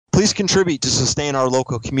Please contribute to sustain our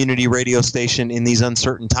local community radio station in these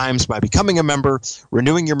uncertain times by becoming a member,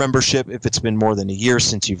 renewing your membership if it's been more than a year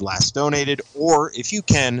since you've last donated, or if you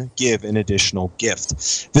can, give an additional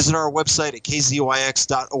gift. Visit our website at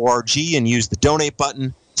kzyx.org and use the donate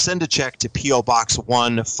button. Send a check to P.O. Box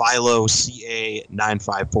 1, Philo, CA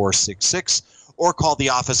 95466, or call the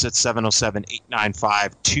office at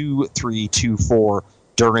 707-895-2324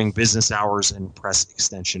 during business hours and press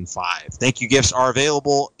extension 5. Thank you gifts are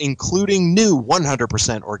available, including new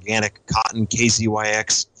 100% organic cotton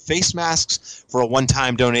KZYX face masks for a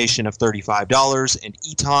one-time donation of $35 and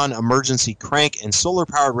Eton emergency crank and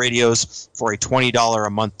solar-powered radios for a $20 a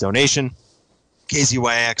month donation.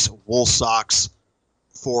 KZYX wool socks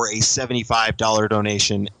for a $75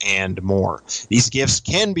 donation and more. These gifts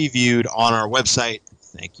can be viewed on our website.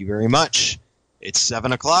 Thank you very much. It's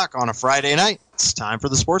 7 o'clock on a Friday night. It's time for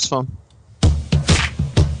the Sports Phone.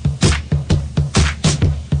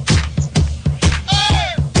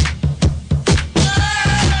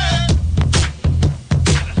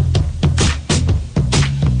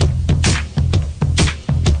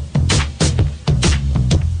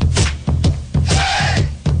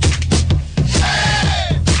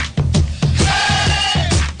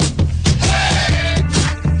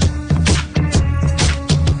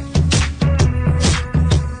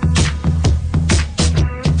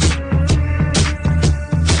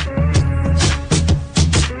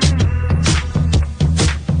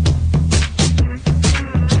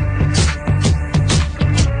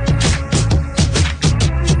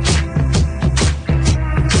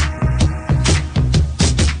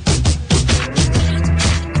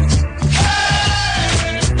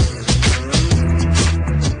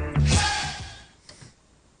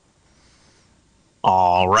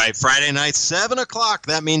 Friday night, 7 o'clock.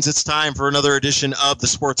 That means it's time for another edition of the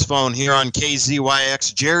Sports Phone here on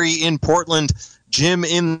KZYX. Jerry in Portland, Jim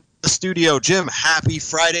in the studio. Jim, happy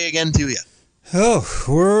Friday again to you. Oh,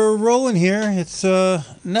 we're rolling here. It's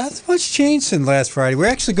not much change since last Friday. We're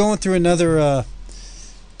actually going through another a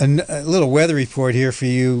little weather report here for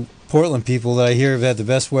you Portland people that I hear have had the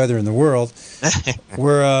best weather in the world.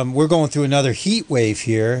 We're going through another heat wave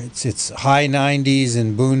here. It's high 90s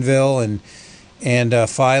in Boonville and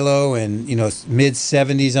Philo, and mid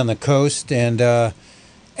 70s on the coast, and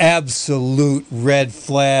absolute red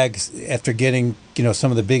flags after getting some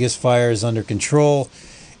of the biggest fires under control.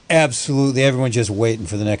 Absolutely, everyone's just waiting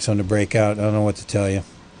for the next one to break out. I don't know what to tell you.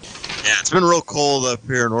 Yeah, it's been real cold up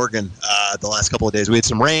here in Oregon the last couple of days. We had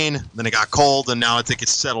some rain, then it got cold, and now I think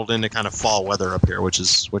it's settled into kind of fall weather up here, which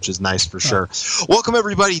is nice for sure. Welcome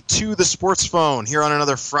everybody to the Sports Phone here on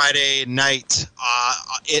another Friday night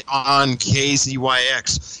on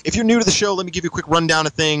KZYX. If you're new to the show, let me give you a quick rundown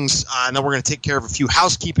of things, and then we're going to take care of a few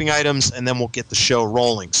housekeeping items, and then we'll get the show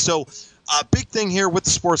rolling. So, big thing here with the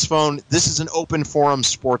Sports Phone, this is an open forum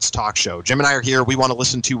sports talk show. Jim and I are here. We want to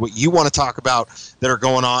listen to what you want to talk about that are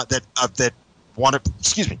going on, we want to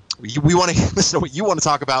listen to what you want to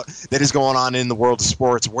talk about that is going on in the world of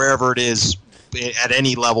sports, wherever it is, at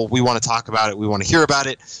any level. We want to talk about it. We want to hear about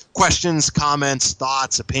it. Questions, comments,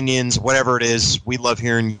 thoughts, opinions, whatever it is. We love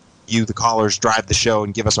hearing you, the callers, drive the show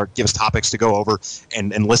and give us topics to go over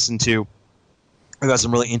and listen to. We've had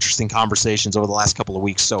some really interesting conversations over the last couple of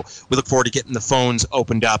weeks, so we look forward to getting the phones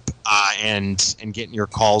opened up and getting your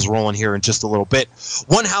calls rolling here in just a little bit.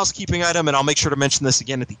 One housekeeping item, and I'll make sure to mention this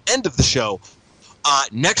again at the end of the show.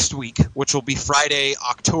 Next week, which will be Friday,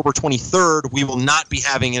 October 23rd, we will not be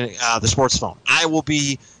having the Sports Phone. I will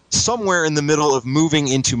be somewhere in the middle of moving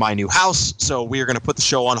into my new house, so we are going to put the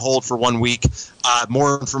show on hold for 1 week.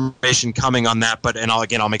 More information coming on that,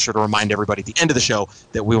 I'll make sure to remind everybody at the end of the show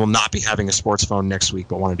that we will not be having a Sports Phone next week,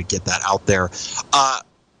 but wanted to get that out there.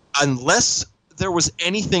 Unless there was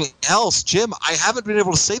anything else, Jim, I haven't been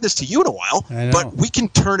able to say this to you in a while, but we can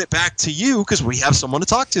turn it back to you because we have someone to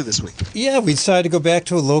talk to this week. Yeah, we decided to go back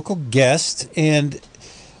to a local guest, and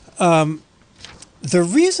the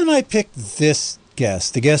reason I picked this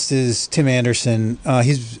guest, the guest is Tim Anderson.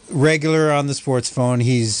 He's regular on the Sports Phone.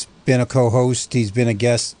 He's been a co-host. He's been a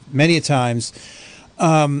guest many a times.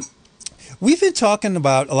 We've been talking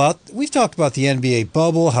about we've talked about the NBA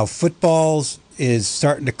bubble, how football's is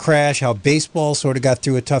starting to crash, how baseball sort of got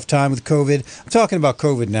through a tough time with COVID. I'm talking about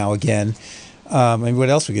COVID now again. And what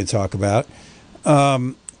else we can talk about?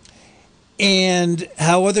 And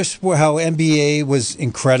how NBA was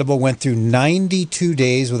incredible, went through 92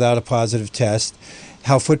 days without a positive test.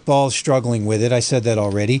 How football is struggling with it. I said that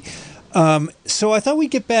already. So I thought we'd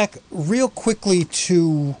get back real quickly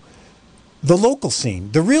to the local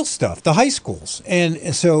scene, the real stuff, the high schools.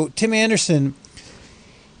 And so Tim Anderson,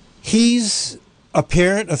 he's a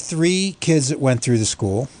parent of 3 kids that went through the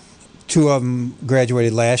school. two of them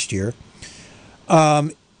graduated last year.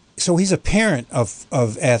 So he's a parent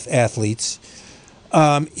of athletes.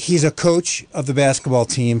 He's a coach of the basketball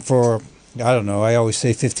team for, I don't know, I always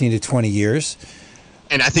say 15 to 20 years.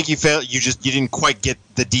 And I think you failed. You didn't quite get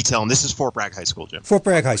the detail. And this is Fort Bragg High School, Jim. Fort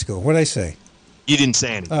Bragg High School. What did I say? You didn't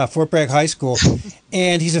say anything. Fort Bragg High School.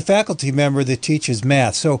 And he's a faculty member that teaches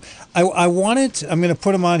math. So I'm going to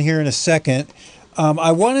put him on here in a second.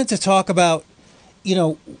 I wanted to talk about,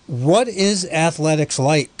 what is athletics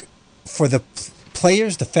like for the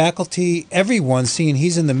players, the faculty, everyone, seeing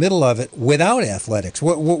he's in the middle of it without athletics.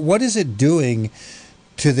 What is it doing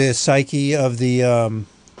to the psyche of the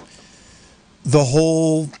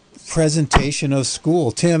whole presentation of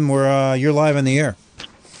school? Tim, you're live on the air.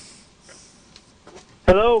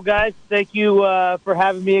 Hello, guys. Thank you for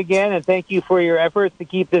having me again, and thank you for your efforts to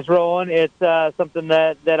keep this rolling. It's something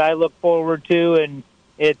that I look forward to, and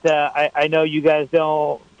I know you guys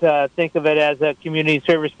don't think of it as a community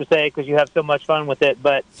service per se because you have so much fun with it,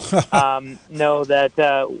 but know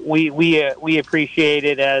that we appreciate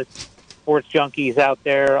it as sports junkies out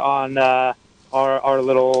there on our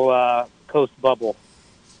little coast bubble.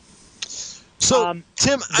 So,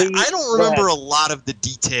 Tim, I don't remember a lot of the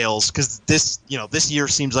details because this year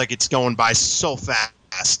seems like it's going by so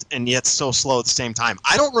fast and yet so slow at the same time.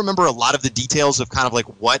 I don't remember a lot of the details of kind of like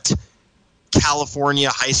what California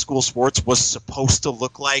high school sports was supposed to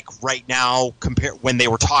look like right now compared when they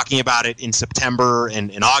were talking about it in September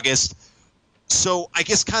and in August. So I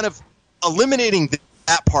guess kind of eliminating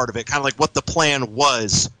that part of it, kind of like what the plan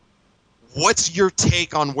was, what's your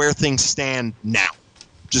take on where things stand now?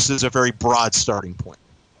 Just as a very broad starting point.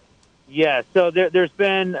 Yeah, so there's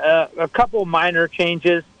been a couple minor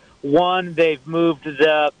changes. One, they've moved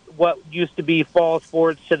what used to be fall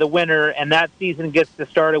sports to the winter, and that season gets to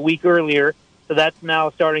start a week earlier. So that's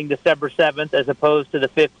now starting December 7th as opposed to the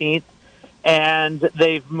 15th. And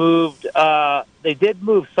they've moved, they did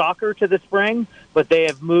move soccer to the spring, but they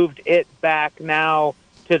have moved it back now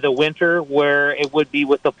to the winter where it would be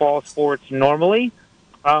with the fall sports normally.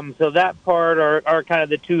 So that part are kind of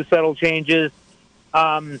the two subtle changes.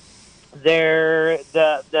 The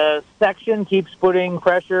section keeps putting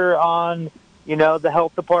pressure on, the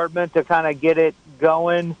health department to kind of get it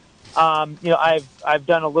going. I've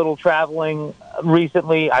done a little traveling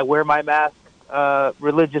recently. I wear my mask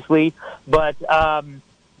religiously, but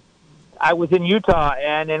I was in Utah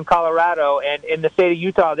and in Colorado, and in the state of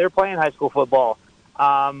Utah, they're playing high school football.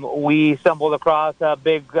 We stumbled across a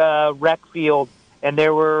big rec field, and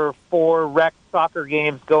there were 4 rec soccer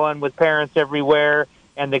games going with parents everywhere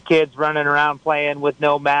and the kids running around playing with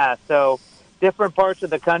no mask. So different parts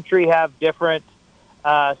of the country have different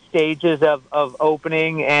stages of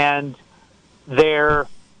opening and their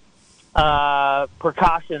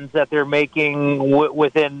precautions that they're making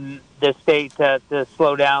within the state to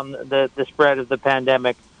slow down the spread of the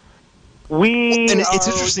pandemic. It's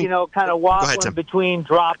interesting. Kind of waffling between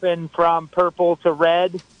dropping from purple to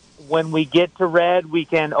red. When we get to red, we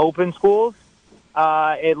can open schools,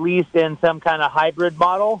 at least in some kind of hybrid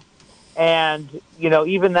model. And,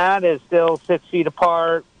 even that is still 6 feet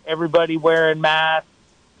apart, everybody wearing masks.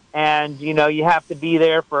 And, you have to be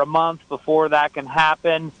there for a month before that can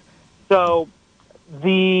happen. So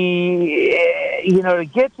to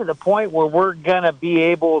get to the point where we're going to be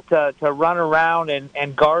able to run around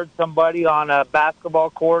and guard somebody on a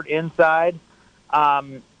basketball court inside,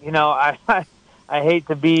 I hate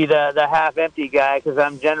to be the half-empty guy because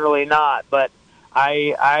I'm generally not, but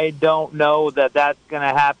I don't know that that's going to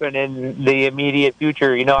happen in the immediate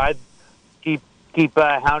future. I keep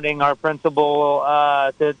hounding our principal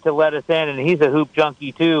to let us in, and he's a hoop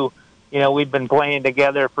junkie too. We've been playing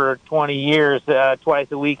together for 20 years,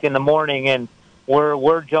 twice a week in the morning, and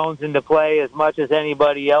we're jonesing to play as much as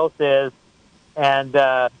anybody else is. And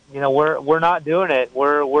we're not doing it.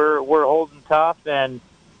 We're holding tough, and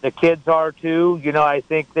the kids are too. I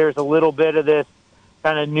think there's a little bit of this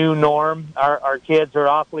kind of new norm. Our kids are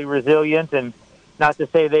awfully resilient, and not to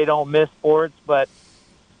say they don't miss sports, but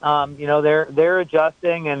they're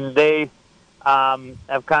adjusting, and they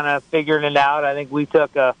have kind of figured it out. I think we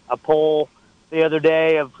took a poll the other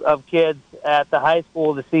day of kids at the high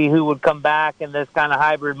school to see who would come back in this kind of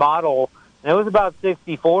hybrid model, and it was about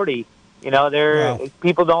 60-40.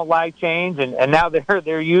 People don't like change, and now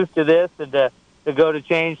they're used to this, and to go to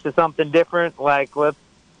change to something different, I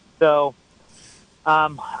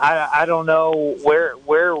don't know where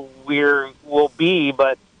we'll be,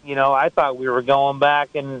 but I thought we were going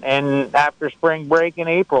back and after spring break in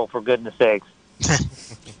April, for goodness sakes.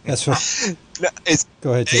 That's right.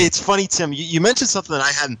 Go ahead, Tim. It's funny, Tim. You mentioned something that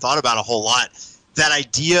I hadn't thought about a whole lot. That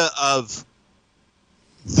idea of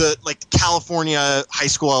the California high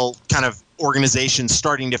school kind of organizations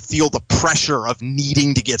starting to feel the pressure of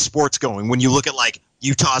needing to get sports going. When you look at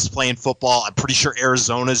Utah's playing football, I'm pretty sure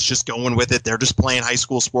Arizona's just going with it. They're just playing high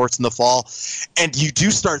school sports in the fall. And you do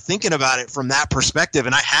start thinking about it from that perspective.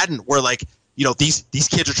 And I hadn't, where these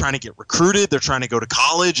kids are trying to get recruited. They're trying to go to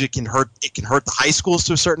college. It can hurt the high schools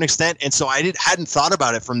to a certain extent. And so I hadn't thought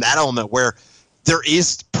about it from that element where there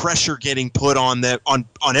is pressure getting put on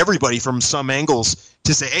everybody from some angles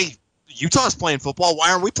to say, hey, Utah's playing football.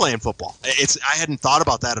 Why aren't we playing football? I hadn't thought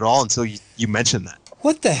about that at all until you mentioned that.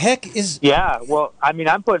 What the heck is? Yeah, well, I mean,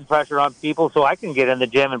 I'm putting pressure on people so I can get in the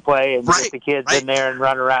gym and play and get the kids in there and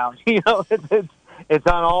run around. It's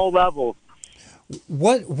on all levels.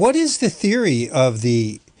 What is the theory of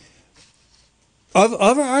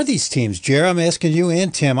are these teams, Jer? I'm asking you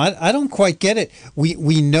and Tim. I don't quite get it.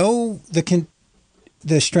 We know the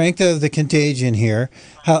strength of the contagion here,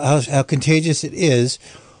 how contagious it is.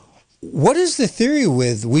 What is the theory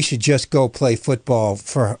with we should just go play football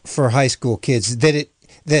for high school kids?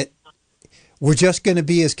 That we're just going to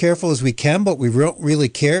be as careful as we can, but we don't really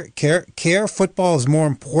care. Football is more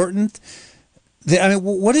important. I mean,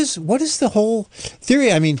 what is the whole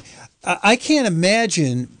theory? I mean, I can't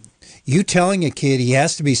imagine you telling a kid he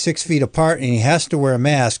has to be 6 feet apart and he has to wear a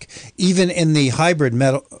mask, even in the hybrid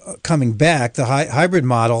model coming back, the hybrid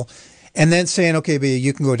model. And then saying, "Okay, but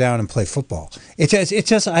you can go down and play football."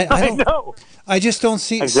 I know. I just don't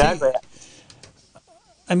see exactly.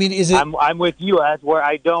 I mean, is it? I'm with you, as where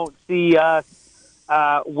I don't see us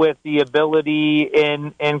with the ability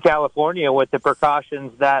in California with the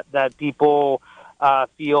precautions that people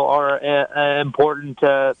feel are important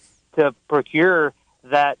to procure,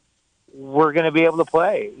 that we're going to be able to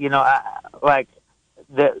play.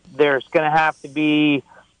 There's going to have to be.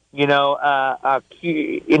 Not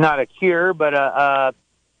a cure, but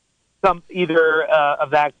either a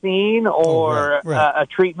vaccine or a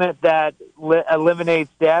treatment that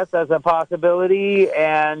eliminates death as a possibility,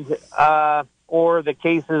 and or the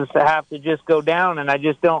cases have to just go down. And I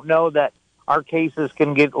just don't know that our cases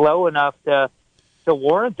can get low enough to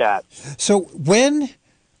warrant that. So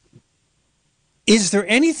is there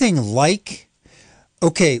anything like?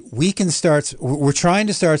 Okay, we're trying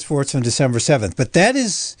to start sports on December 7th, but that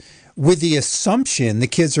is with the assumption the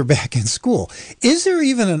kids are back in school. Is there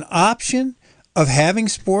even an option of having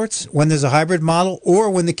sports when there's a hybrid model, or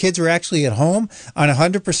when the kids are actually at home on a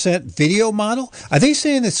 100% video model? Are they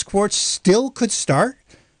saying that sports still could start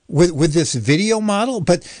with this video model,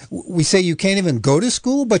 but we say you can't even go to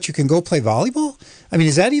school, but you can go play volleyball? I mean,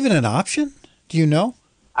 is that even an option? Do you know?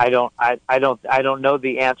 I don't know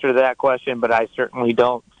the answer to that question, but I certainly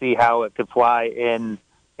don't see how it could fly in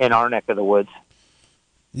our neck of the woods.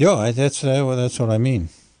 Yeah, that's what I mean.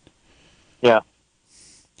 Yeah.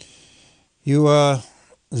 You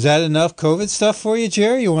is that enough COVID stuff for you,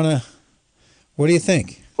 Jerry? What do you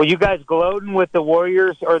think? Well, you guys gloating with the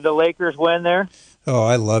Warriors or the Lakers win there? Oh,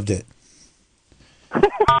 I loved it.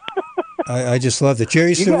 I just loved it.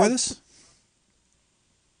 Jerry, still with us?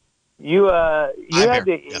 You had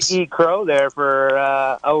to eat crow there for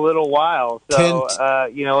a little while, so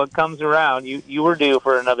it comes around. You were due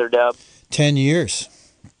for another dub. 10 years.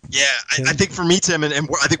 Yeah, I think for me, Tim, and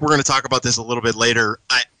I think we're going to talk about this a little bit later.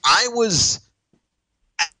 I was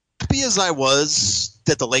happy as I was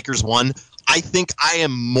that the Lakers won. I think I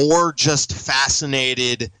am more just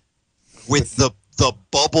fascinated with the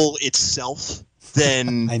bubble itself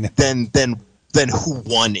than who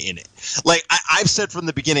won in it. Like I've said from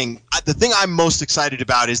the beginning, the thing I'm most excited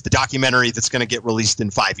about is the documentary that's going to get released in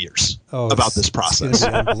 5 years about this process.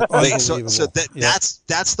 That's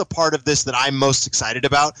the part of this that I'm most excited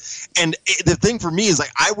about. And the thing for me is,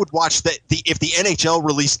 like, I would watch that if the NHL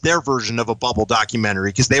released their version of a bubble documentary,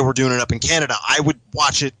 because they were doing it up in Canada, I would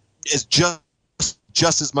watch it as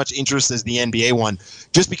just as much interest as the NBA one,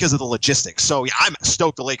 just because of the logistics. So yeah, I'm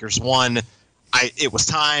stoked the Lakers won. It was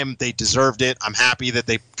time. They deserved it. I'm happy that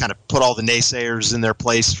they kind of put all the naysayers in their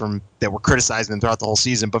place that were criticizing them throughout the whole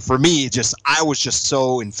season. But for me, I was just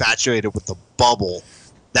so infatuated with the bubble.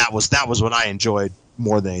 That was what I enjoyed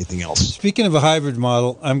more than anything else. Speaking of a hybrid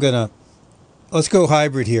model, let's go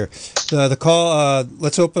hybrid here. The call.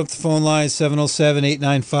 Let's open up the phone line,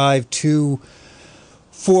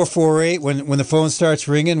 707-895-2448. When the phone starts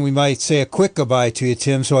ringing, we might say a quick goodbye to you,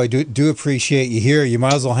 Tim. So I do appreciate you here. You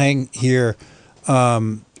might as well hang here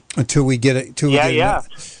until we get it.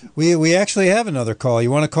 We actually have another call. You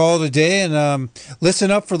want to call today and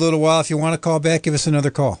listen up for a little while. If you want to call back, give us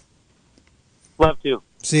another call. Love to.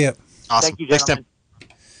 See ya. Awesome. Thank you, gentlemen.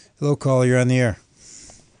 Hello, caller. You're on the air.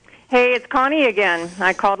 Hey, it's Connie again.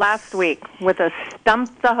 I called last week with a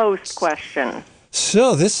stump the host question.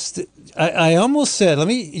 So I almost said, let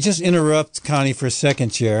me just interrupt Connie for a second,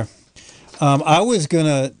 Chair.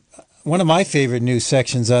 One of my favorite news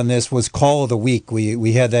sections on this was Call of the Week.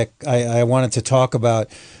 We had that. I wanted to talk about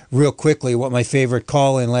real quickly what my favorite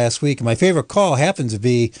call in last week. And my favorite call happens to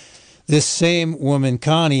be this same woman,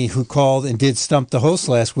 Connie, who called and did Stump the Host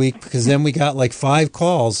last week, because then we got like 5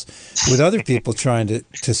 calls with other people trying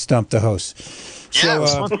to stump the host. Yeah, it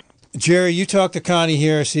was fun. Jerry, you talk to Connie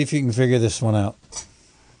here, see if you can figure this one out.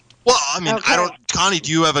 Well, I mean, Okay. Connie,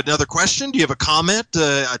 do you have another question? Do you have a comment,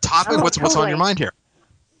 a topic? Oh, What's on totally. your mind here?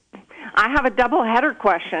 I have a double header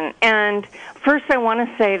question. And first I want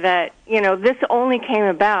to say that, this only came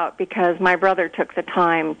about because my brother took the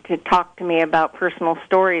time to talk to me about personal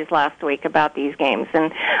stories last week about these games.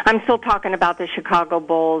 And I'm still talking about the Chicago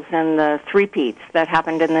Bulls and the three-peats that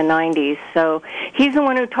happened in the 90s. So he's the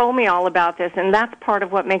one who told me all about this, and that's part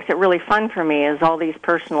of what makes it really fun for me is all these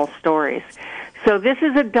personal stories. So this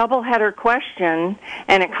is a double header question,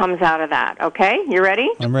 and it comes out of that. Okay? You ready?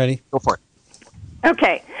 I'm ready. Go for it.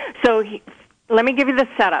 Okay, so let me give you the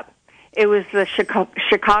setup. It was the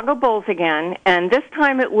Chicago Bulls again, and this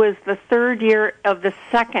time it was the third year of the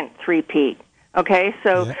second three-peat. Okay,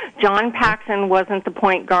 so Yeah. John Paxson wasn't the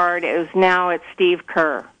point guard. It's Steve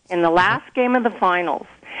Kerr in the last game of the finals.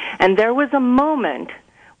 And there was a moment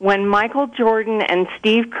when Michael Jordan and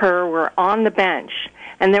Steve Kerr were on the bench,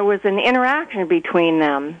 and there was an interaction between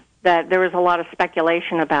them that there was a lot of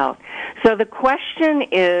speculation about. So the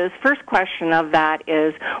first question of that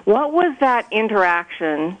is, what was that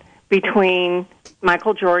interaction between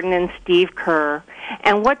Michael Jordan and Steve Kerr,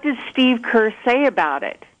 and what did Steve Kerr say about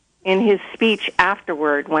it in his speech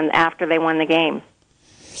afterward, after they won the game?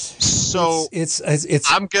 So It's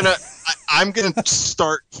I'm gonna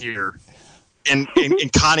start here, and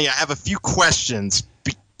Connie, I have a few questions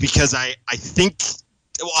because I think,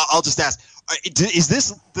 well, I'll just ask: is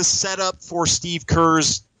this the setup for Steve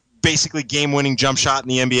Kerr's basically game-winning jump shot in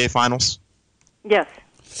the NBA Finals? Yes.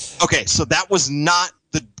 Okay, so that was not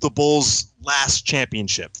the Bulls' last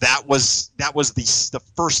championship. That was the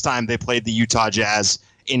first time they played the Utah Jazz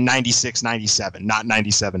in 96-97, not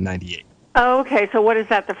 97-98. Oh, okay. So what is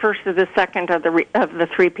that? The first or the second of the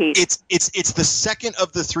three-peat? It's the second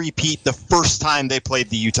of the three-peat, the first time they played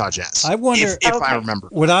the Utah Jazz. I wonder if Okay. I remember.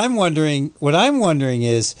 What I'm wondering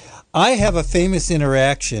is, I have a famous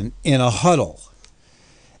interaction in a huddle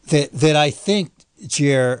that I think,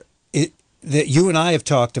 Jer, that you and I have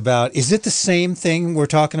talked about. Is it the same thing we're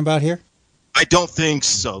talking about here? I don't think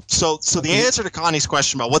so. So the answer to Connie's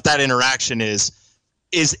question about what that interaction is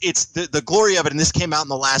it's the glory of it, and this came out in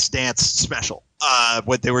the Last Dance special.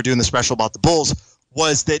 What they were doing the special about the Bulls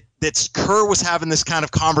was that Kerr was having this kind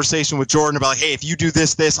of conversation with Jordan about, hey, if you do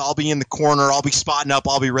this, I'll be in the corner, I'll be spotting up,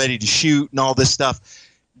 I'll be ready to shoot, and all this stuff.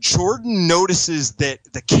 Jordan notices that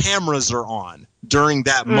the cameras are on during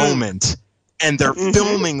that moment, and they're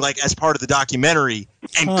filming like as part of the documentary,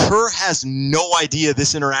 and Kerr has no idea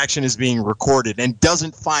this interaction is being recorded and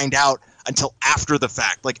doesn't find out until after the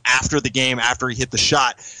fact, like after the game, after he hit the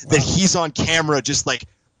shot, that he's on camera just like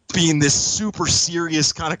being this super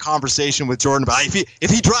serious kind of conversation with Jordan about, if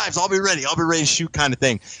he drives, I'll be ready to shoot kind of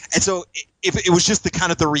thing. And so if it was just the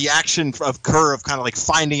kind of the reaction of Kerr of kind of like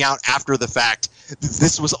finding out after the fact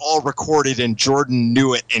this was all recorded and Jordan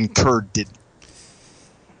knew it and Kerr didn't.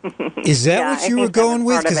 Is that Yeah, what I you were think that going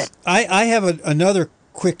was with? part of 'Cause it. I have another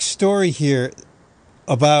quick story here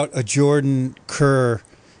about a Jordan Kerr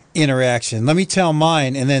interaction. Let me tell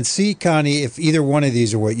mine, and then see, Connie, if either one of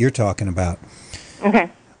these are what you're talking about. Okay.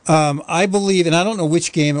 I believe, and I don't know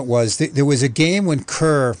which game it was. There was a game when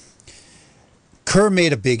Kerr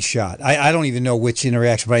made a big shot. I don't even know which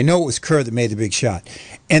interaction, but I know it was Kerr that made the big shot.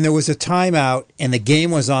 And there was a timeout, and the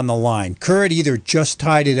game was on the line. Kerr had either just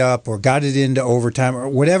tied it up or got it into overtime or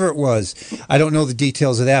whatever it was. I don't know the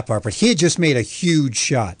details of that part, but he had just made a huge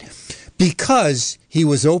shot because he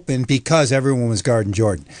was open, because everyone was guarding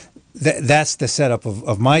Jordan. That's the setup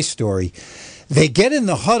of my story. They get in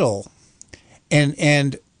the huddle,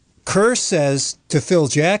 and Kerr says to Phil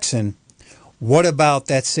Jackson, what about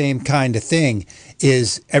that same kind of thing?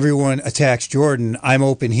 Is everyone attacks Jordan, I'm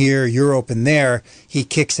open here, you're open there, he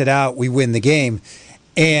kicks it out, we win the game.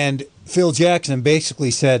 And Phil Jackson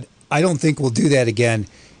basically said, I don't think we'll do that again.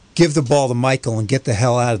 Give the ball to Michael and get the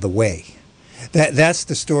hell out of the way. That's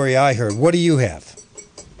the story I heard. What do you have?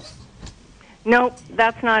 Nope,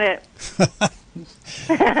 that's not it.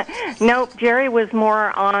 Nope, Jerry was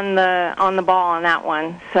more on the ball on that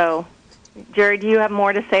one. So, Jerry, do you have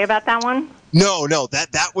more to say about that one? No,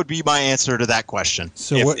 that would be my answer to that question.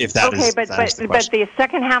 So if that is but the question. the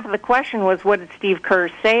second half of the question was, what did Steve Kerr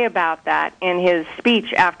say about that in his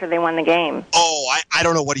speech after they won the game? Oh, I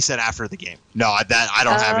don't know what he said after the game. No, I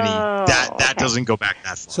don't have any. That doesn't go back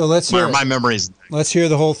that far. So let's hear my memories. Let's hear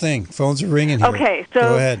the whole thing. Phones are ringing here. Okay,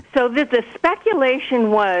 go ahead. So the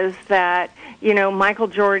speculation was that Michael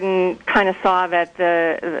Jordan kind of saw that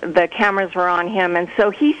the cameras were on him, and so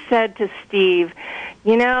he said to Steve,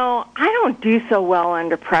 I don't do so well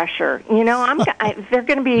under pressure. They're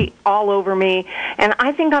going to be all over me, and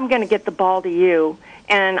I think I'm going to get the ball to you,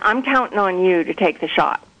 and I'm counting on you to take the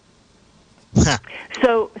shot.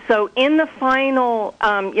 So in the final,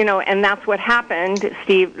 and that's what happened.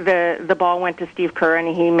 The ball went to Steve Kerr, and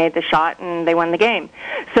he made the shot, and they won the game.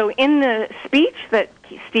 So in the speech that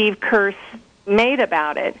Steve Kerr made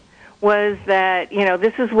about it was that,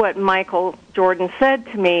 this is what Michael Jordan said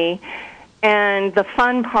to me. And the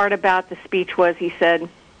fun part about the speech was he said,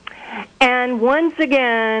 and once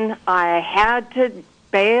again, I had to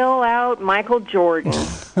bail out Michael Jordan.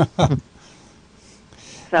 So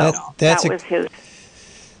that was his.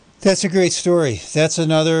 That's a great story. That's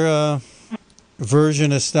another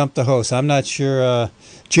version of Stump the Host. I'm not sure.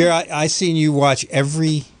 Jerry, I seen you watch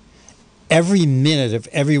every minute of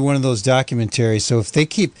every one of those documentaries. So if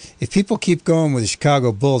people keep going with the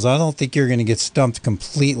Chicago Bulls, I don't think you're going to get stumped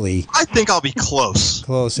completely. I think I'll be close.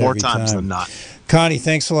 More times than not. Connie,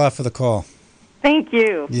 thanks a lot for the call. Thank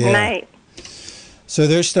you. Yeah. Good night. So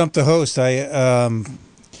there's Stump the Host.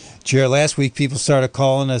 Jared, last week people started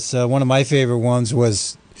calling us. One of my favorite ones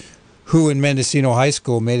was who in Mendocino High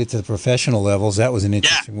School made it to the professional levels. That was an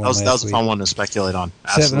interesting one. That was a fun one to speculate on.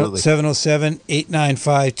 Absolutely.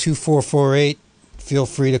 707-895-2448. Feel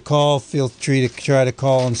free to call. Feel free to try to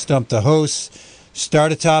call and Stump the Host.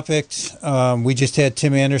 Start a topic. We just had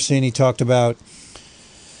Tim Anderson. He talked about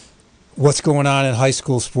what's going on in high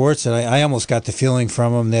school sports, and I almost got the feeling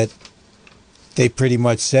from him that they pretty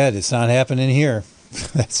much said it's not happening here.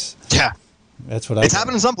 That's what it's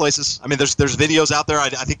happened in some places. I mean, there's videos out there. I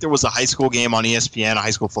think there was a high school game on ESPN, a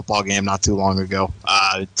high school football game not too long ago,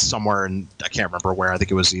 somewhere in, I can't remember where. I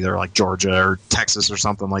think it was either like Georgia or Texas or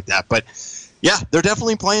something like that. But yeah, they're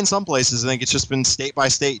definitely playing some places. I think it's just been state by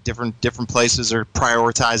state. Different places are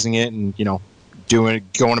prioritizing it and going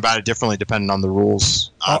about it differently depending on the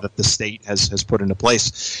rules that the state has put into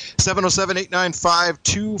place.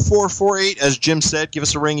 707-895-2448. As Jim said, give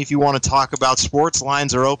us a ring if you want to talk about sports.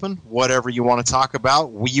 Lines are open. Whatever you want to talk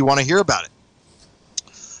about, we want to hear about it.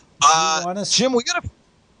 Jim, we got to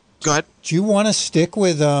go ahead. Do you want to stick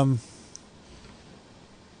with COVID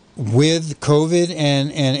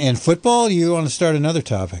and football? Or do you want to start another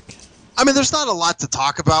topic? I mean, there's not a lot to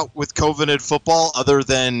talk about with COVID and football other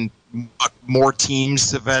than more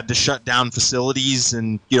teams have had to shut down facilities,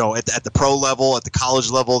 and at the pro level, at the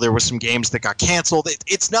college level, there were some games that got canceled.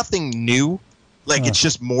 It's nothing new, it's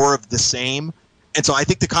just more of the same. And so I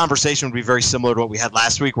think the conversation would be very similar to what we had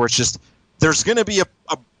last week, where it's just there's going to be a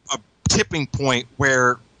tipping point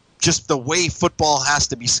where just the way football has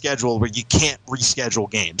to be scheduled, where you can't reschedule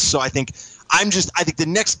games. So I think the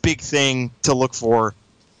next big thing to look for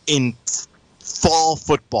in fall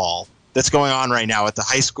football that's going on right now at the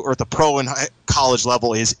high school or at the pro and college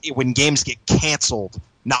level is when games get canceled,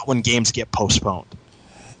 not when games get postponed.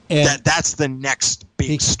 And that's the next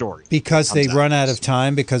big story. Because they run out of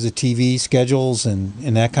time because of TV schedules and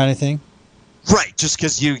that kind of thing? Right. Just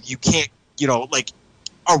because you can't,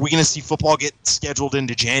 are we going to see football get scheduled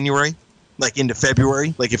into January? Into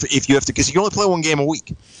February? If you have to, because you can only play one game a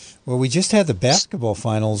week. Well, we just had the basketball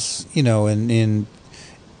finals, in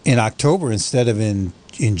October instead of in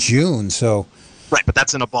June, so right, but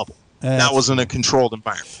that's in a bubble. That was in a controlled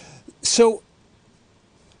environment. So,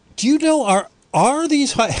 do you know are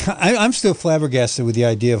these? I'm still flabbergasted with the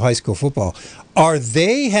idea of high school football. Are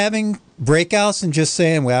they having breakouts and just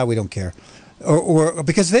saying, "Well, we don't care," or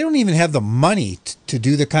because they don't even have the money to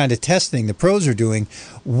do the kind of testing the pros are doing?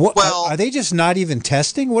 Are they just not even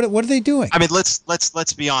testing? What are they doing? I mean,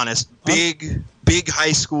 let's be honest. Big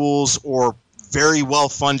high schools or very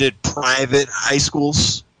well-funded private high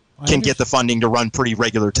schools can get the funding to run pretty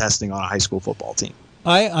regular testing on a high school football team.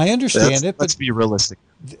 I understand it, but let's be realistic.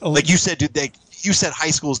 Like you said, you said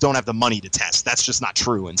high schools don't have the money to test. That's just not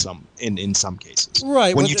true in some cases.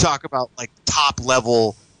 Right. When you talk about top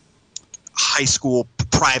level high school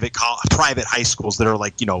private high schools that are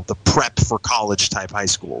the prep for college type high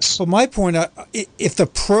schools. But my point, if the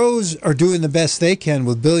pros are doing the best they can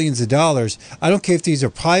with billions of dollars, I don't care if these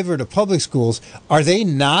are private or public schools. Are they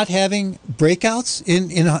not having breakouts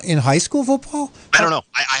in high school football? I don't know.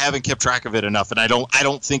 I haven't kept track of it enough, and I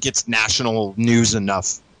don't think it's national news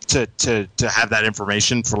enough to have that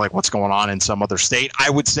information for like what's going on in some other state. I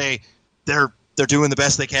would say they're doing the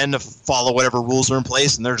best they can to follow whatever rules are in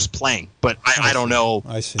place, and they're just playing. But I don't know.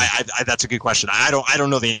 I see. That's a good question. I don't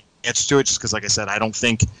know the answer to it, just because, like I said, I don't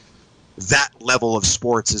think that level of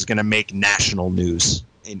sports is going to make national news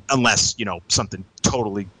unless something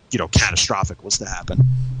totally catastrophic was to happen.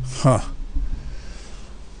 Huh.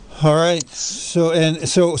 All right.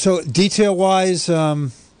 So detail wise,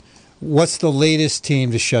 what's the latest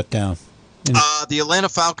team to shut down? The Atlanta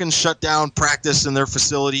Falcons shut down practice in their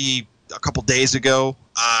facility a couple days ago.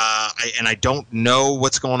 I don't know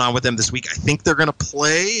what's going on with them this week. I think they're going to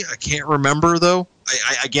play. I can't remember though.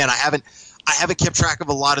 I haven't kept track of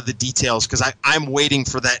a lot of the details because I'm waiting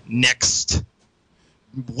for that next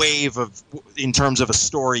wave in terms of a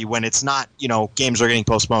story when it's not, games are getting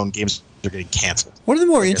postponed, games are getting canceled. One of the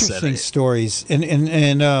more interesting stories,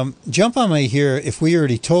 and jump on me here if we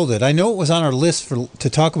already told it. I know it was on our list to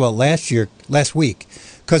talk about last week,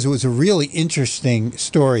 because it was a really interesting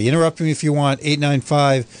story. Interrupt me if you want,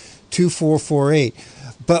 895-2448.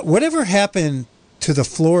 But whatever happened to the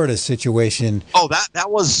Florida situation? Oh,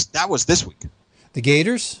 that was this week. The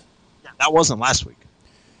Gators? Yeah, that wasn't last week.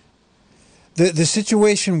 The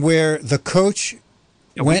situation where the coach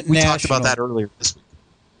went national. We talked about that earlier this week.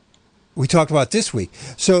 We talked about this week.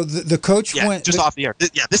 So the coach went just off the air.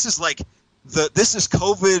 Yeah, this is like this is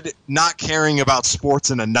COVID not caring about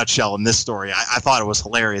sports in a nutshell in this story. I thought it was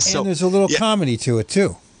hilarious. And there's a little comedy to it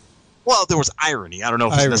too. Well, there was irony. I don't know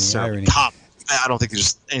if it's necessarily comedy. I don't think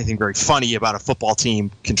there's anything very funny about a football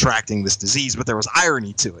team contracting this disease, but there was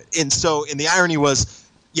irony to it. And the irony was,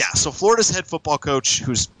 so Florida's head football coach,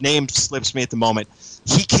 whose name slips me at the moment,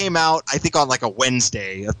 he came out, I think on like a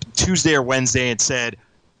Tuesday or Wednesday, and said,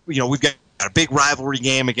 we've got a big rivalry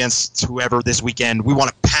game against whoever this weekend. We want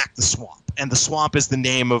to pack the Swamp. And the Swamp is the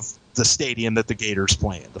name of the stadium that the Gators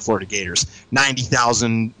play in, the Florida Gators.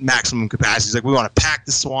 90,000 maximum capacity. He's like, we want to pack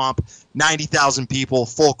the Swamp, 90,000 people,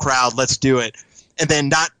 full crowd, let's do it. And then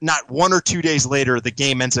not 1 or 2 days later, the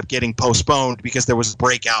game ends up getting postponed because there was a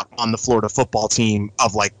breakout on the Florida football team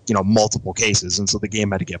of multiple cases, and so the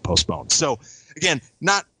game had to get postponed. So again,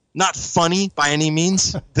 not funny by any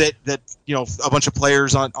means that a bunch of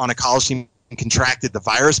players on a college team contracted the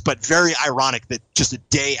virus, but very ironic that just a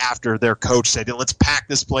day after their coach said, let's pack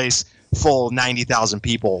this place full 90,000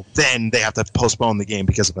 people, then they have to postpone the game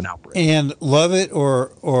because of an outbreak. And love it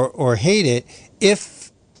or hate it,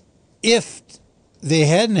 if they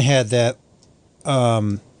hadn't had that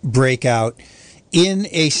breakout in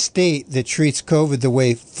a state that treats COVID the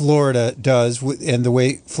way Florida does and the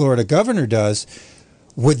way Florida governor does,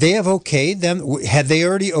 would they have okayed them? Had they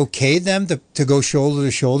already okayed them to go shoulder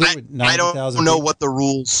to shoulder with 90,000 I don't know what the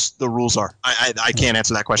rules are. I can't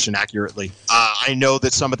answer that question accurately. I know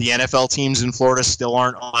that some of the NFL teams in Florida still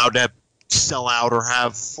aren't allowed to sell out or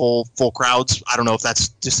have full crowds. I don't know if that's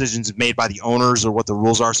decisions made by the owners or what the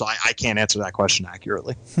rules are, so I can't answer that question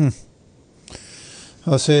accurately.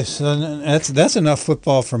 I'll say that's enough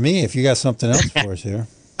football for me. If you got something else for us here.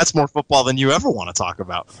 That's more football than you ever want to talk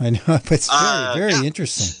about. I know, but it's very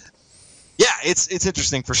interesting. Yeah, it's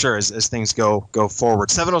interesting for sure as things go forward.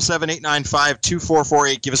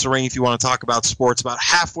 707-895-2448. Give us a ring if you want to talk about sports. About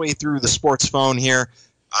halfway through the sports phone here.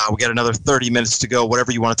 We got another 30 minutes to go.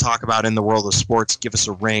 Whatever you want to talk about in the world of sports, give us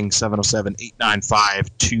a ring,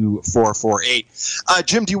 707-895-2448.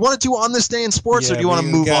 Jim, do you want to do On This Day in Sports, or do you want to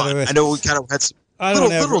move on? I know we kind of had some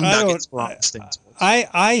little nuggets for On This Day in Sports.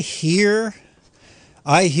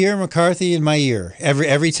 I hear McCarthy in my ear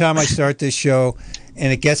every time I start this show,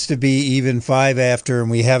 and it gets to be even 5 after, and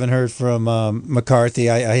we haven't heard from McCarthy.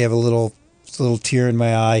 I have a little tear in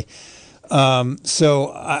my eye.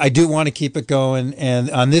 So I do want to keep it going. And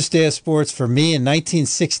on this day of sports, for me in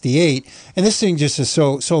 1968, and this thing just is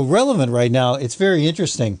so relevant right now, it's very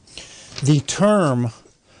interesting. The term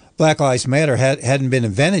Black Lives Matter hadn't been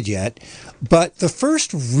invented yet, but the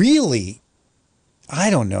first really, I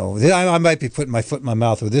don't know, I might be putting my foot in my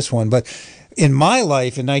mouth with this one, but in my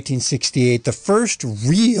life in 1968, the first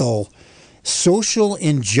real social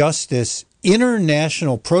injustice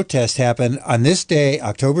international protest happened on this day,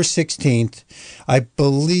 October 16th. I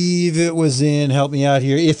believe it was help me out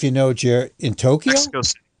here, if you know, Jared, in Tokyo? Mexico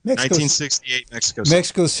City. 1968, Mexico City.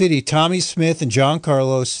 Mexico City. Tommy Smith and John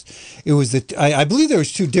Carlos. It was I believe there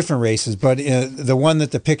was 2 different races, but the one that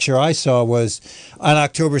the picture I saw was on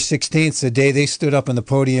October 16th, the day they stood up on the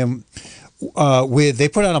podium they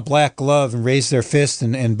put on a black glove and raised their fist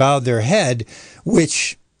and bowed their head,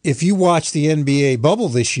 which, if you watch the NBA bubble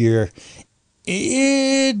this year,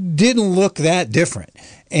 it didn't look that different.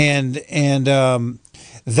 And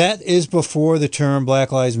that is before the term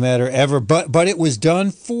Black Lives Matter ever, but it was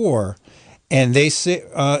done for, and they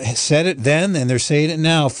said it then, and they're saying it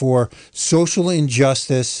now, for social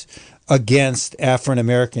injustice against African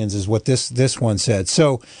Americans is what this one said.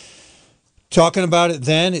 So, talking about it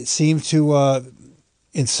then, it seemed to,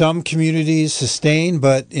 in some communities, sustain,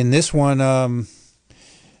 but in this one,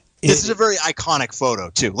 this is a very iconic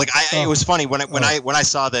photo too. Like it was funny when I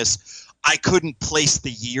saw this, I couldn't place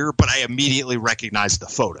the year, but I immediately recognized the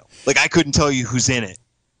photo. Like I couldn't tell you who's in it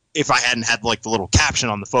if I hadn't had like the little caption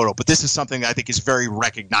on the photo. But this is something that I think is very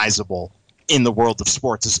recognizable in the world of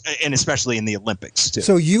sports, and especially in the Olympics too.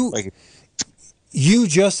 So you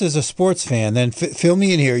just as a sports fan, then fill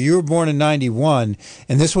me in here. You were born in 91,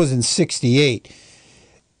 and this was in 68.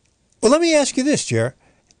 Well, let me ask you this, Jer.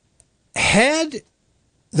 Had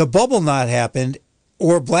the bubble not happened,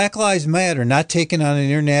 or Black Lives Matter not taken on an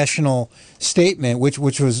international statement, which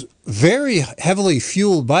was very heavily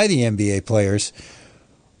fueled by the NBA players,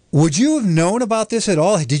 would you have known about this at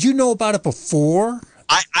all? Did you know about it before?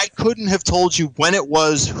 I couldn't have told you when it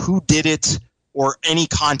was, who did it, or any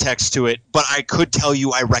context to it, but I could tell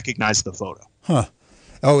you I recognized the photo. Huh.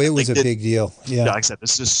 Oh, it was a big deal. Yeah. Like I said,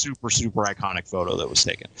 this is a super, super iconic photo that was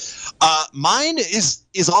taken. Mine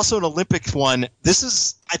is also an Olympic one. This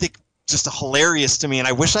is, I think, just hilarious to me, and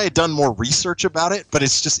I wish I had done more research about it, but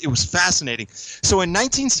it was fascinating. So in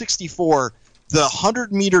 1964, the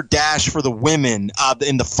 100-meter dash for the women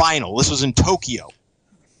in the final, this was in Tokyo,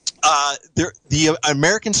 the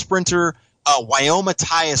American sprinter Wyoma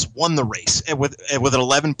Tyus won the race with an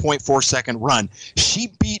 11.4 second run.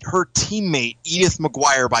 She beat her teammate Edith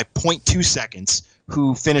McGuire by 0.2 seconds,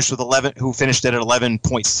 who finished at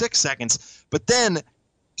 11.6 seconds. But then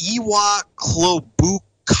Iwa Klobukowska,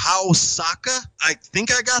 I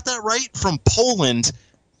think I got that right, from Poland,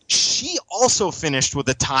 she also finished with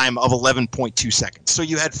a time of 11.2 seconds. So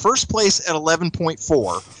you had first place at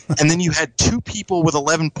 11.4, and then you had two people with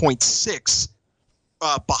 11.6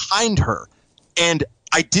 behind her. And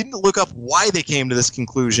I didn't look up why they came to this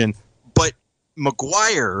conclusion, but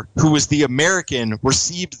McGuire, who was the American,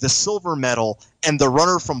 received the silver medal, and the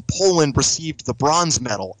runner from Poland received the bronze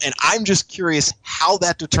medal. And I'm just curious how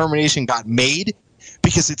that determination got made,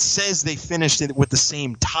 because it says they finished it with the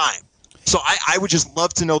same time. So I would just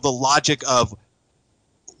love to know the logic of,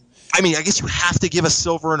 I mean, I guess you have to give a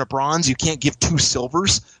silver and a bronze. You can't give two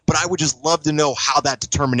silvers. But I would just love to know how that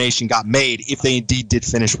determination got made if they indeed did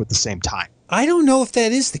finish with the same time. I don't know if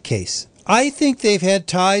that is the case. I think they've had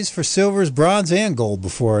ties for silvers, bronze, and gold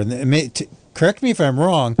before. Correct me if I'm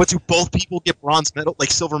wrong. But do both people get bronze medal,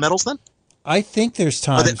 like silver medals then? I think there's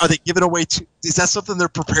times. Are they giving away two? Is that something they're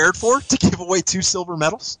prepared for, to give away two silver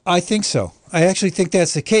medals? I think so. I actually think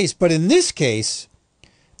that's the case. But in this case,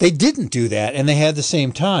 they didn't do that, and they had the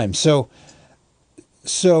same time. So,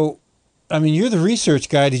 I mean, you're the research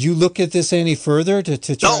guy. Did you look at this any further to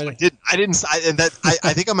try? No, I didn't.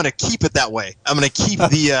 I think I'm going to keep it that way. I'm going to keep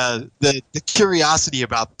the curiosity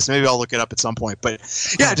about this. Maybe I'll look it up at some point. But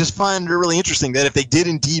yeah, I just find it really interesting that if they did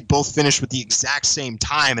indeed both finish with the exact same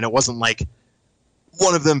time, and it wasn't like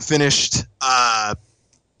one of them finished, a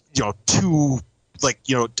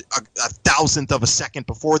thousandth of a second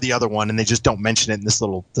before the other one, and they just don't mention it in this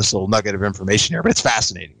little nugget of information here. But it's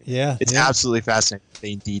fascinating. Yeah, it's absolutely fascinating.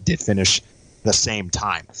 They indeed did finish the same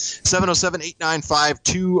time.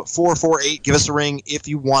 707-895-2448. Give us a ring if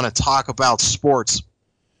you want to talk about sports.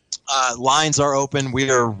 Lines are open. We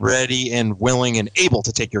are ready and willing and able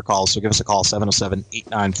to take your calls. So give us a call,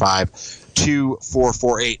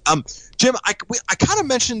 707-895-2448. Jim, I kind of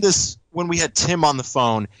mentioned this when we had Tim on the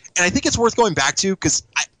phone, and I think it's worth going back to because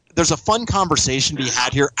there's a fun conversation to be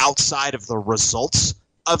had here outside of the results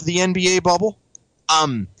of the NBA bubble.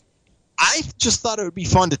 I just thought it would be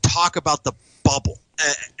fun to talk about the bubble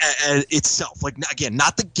itself. Like, again,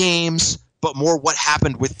 not the games, but more what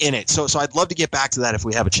happened within it. So I'd love to get back to that if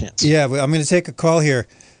we have a chance. Yeah, I'm going to take a call here.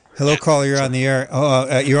 Hello, caller, you're on the air.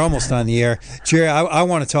 You're almost on the air. Jerry, I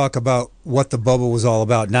want to talk about what the bubble was all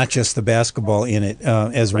about, not just the basketball in it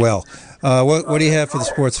as well. What do you have for the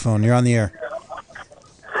sports phone? You're on the air.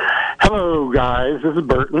 Hello, guys. This is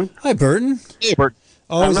Burton. Hi, Burton. Hey, Burton.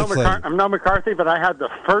 Always a pleasure. I'm not McCarthy, but I had the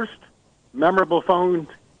first memorable phone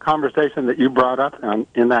conversation that you brought up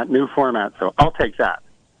in that new format, so I'll take that.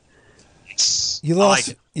 You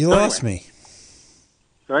lost me.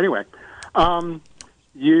 So anyway,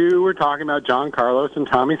 you were talking about John Carlos and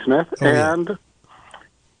Tommy Smith, and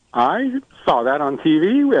I saw that on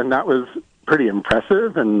TV, and that was pretty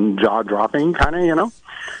impressive and jaw-dropping, kind of,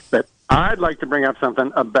 But I'd like to bring up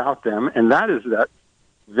something about them, and that is that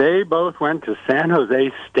They both went to San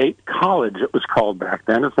Jose State College, it was called back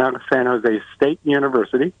then. It's now San Jose State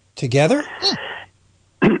University. Together?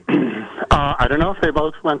 I don't know if they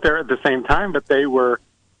both went there at the same time, but they were,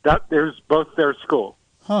 there's both their school.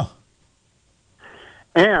 Huh.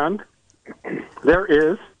 And there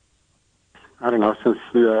is, I don't know, since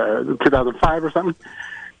 2005 or something,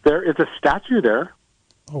 there is a statue there.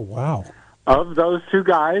 Oh, wow. Of those two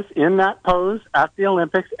guys in that pose at the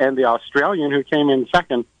Olympics, and the Australian who came in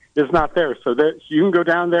second is not there. So you can go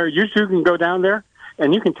down there, you two can go down there,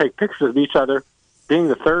 and you can take pictures of each other being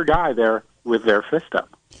the third guy there with their fist up.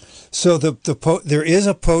 So there is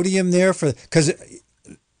a podium there because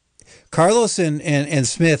Carlos and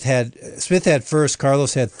Smith had first,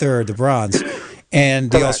 Carlos had third, the bronze, and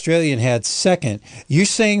the Australian had second. You're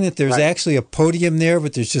saying that there's actually a podium there,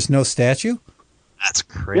 but there's just no statue? That's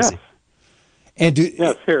crazy. Yes. And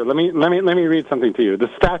yes, here, let me read something to you. The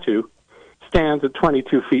statue stands at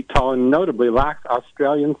 22 feet tall and notably lacks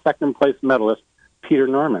Australian second-place medalist Peter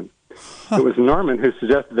Norman. It was Norman who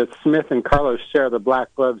suggested that Smith and Carlos share the black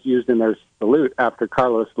gloves used in their salute after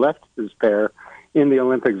Carlos left his pair in the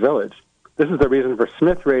Olympic Village. This is the reason for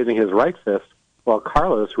Smith raising his right fist while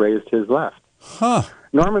Carlos raised his left. Huh.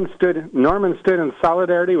 Norman stood in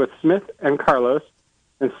solidarity with Smith and Carlos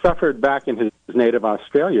and suffered back in his native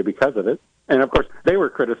Australia because of it. And, of course, they were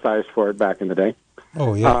criticized for it back in the day.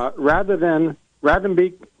 Oh, yeah. Rather than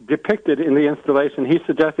be depicted in the installation, he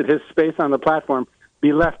suggested his space on the platform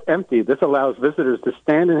be left empty. This allows visitors to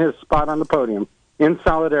stand in his spot on the podium in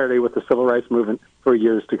solidarity with the civil rights movement for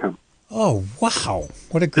years to come. Oh, wow.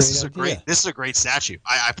 What a great idea. This is a great statue.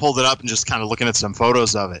 I pulled it up and just kind of looking at some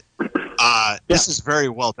photos of it. This is very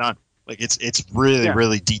well done. Like it's really,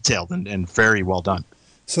 really detailed and very well done.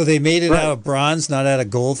 So they made it out of bronze, not out of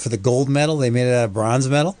gold for the gold medal? They made it out of bronze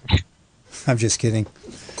medal? I'm just kidding.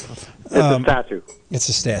 It's a statue. It's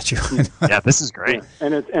a statue. Yeah, this is great. Yeah.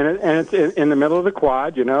 And it's in the middle of the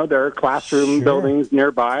quad. You know, there are classroom buildings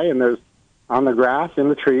nearby, and there's on the grass in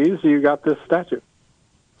the trees. You got this statue.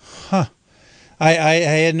 Huh. I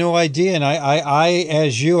had no idea, and I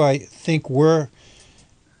as you, I think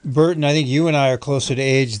Burton, I think you and I are closer to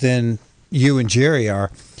age than you and Jerry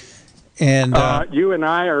are. And you and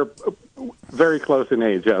I are very close in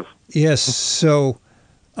age, yes. Yes, so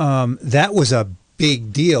that was a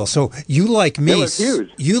big deal. So you like me. It was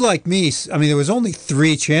huge. You like me. I mean, there was only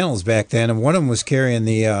 3 channels back then, and one of them was carrying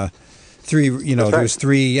the 3, there was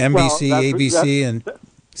 3 NBC, ABC, and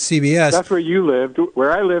CBS. That's where you lived.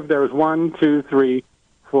 Where I lived, there was 1, 2, 3,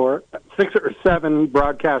 4, 6 or 7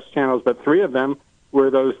 broadcast channels, but 3 of them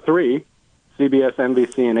were those 3, CBS,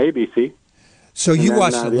 NBC, and ABC. So you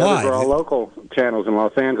watched it the live. Others were all local channels in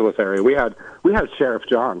Los Angeles area. We had Sheriff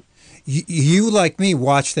John. You like me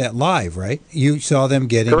watched that live, right? You saw them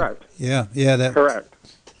getting correct. Yeah, that correct.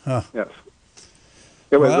 Huh. Yes,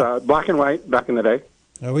 it was black and white back in the day.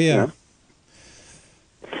 Oh yeah.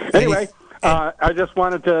 Anyway, I just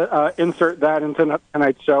wanted to insert that into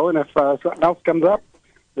tonight's show, and if something else comes up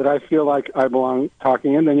that I feel like I belong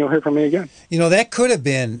talking in, then you'll hear from me again. That could have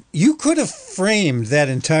been, you could have framed that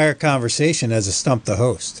entire conversation as a Stump the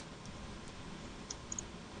Host.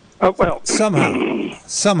 Oh, well.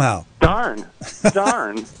 Somehow. Darn.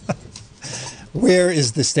 Where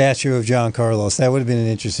is the statue of John Carlos? That would have been an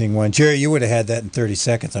interesting one. Jerry, you would have had that in 30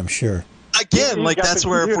 seconds, I'm sure. Again, that's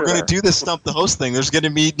where if we're going to do this Stump the Host thing, there's going to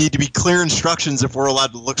need to be clear instructions if we're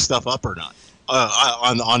allowed to look stuff up or not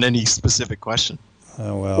on any specific question.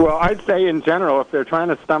 Oh, well. Well, I'd say in general, if they're trying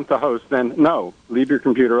to stump the host, then no, leave your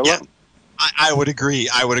computer alone. Yeah, I would agree.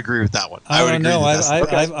 I would agree with that one. I don't know.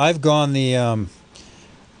 I've gone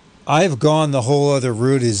the whole other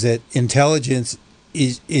route. Is that intelligence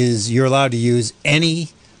is you're allowed to use any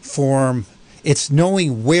form. It's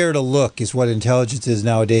knowing where to look is what intelligence is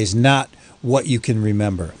nowadays, not what you can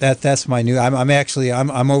remember. That's my new.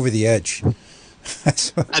 I'm over the edge.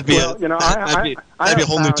 That'd be a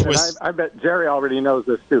whole new twist. I bet Jerry already knows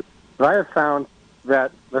this too. But I have found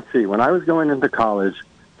that, let's see, when I was going into college,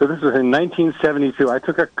 so this was in 1972, I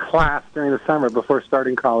took a class during the summer before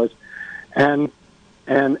starting college, and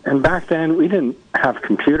back then we didn't have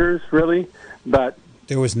computers really, but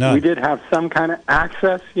there was none. We did have some kind of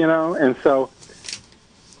access, and so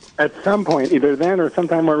at some point, either then or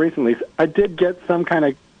sometime more recently, I did get some kind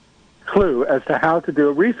of clue as to how to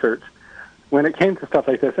do research when it came to stuff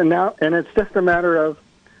like this. And it's just a matter of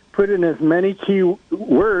putting as many key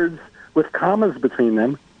words with commas between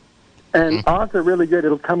them, and odds are really good.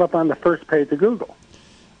 It'll come up on the first page of Google.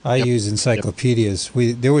 I use encyclopedias.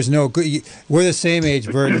 There was no good. We're the same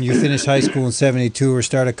age, Burton. You finished high school in '72 or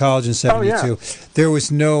started college in '72. Oh, yeah. There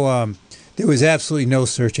was no. There was absolutely no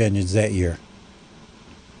search engines that year.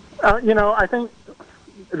 I think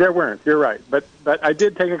there weren't. You're right, but I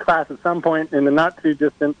did take a class at some point in the not too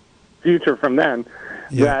distant future from then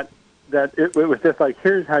that it was just like,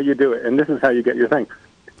 here's how you do it, and this is how you get your thing.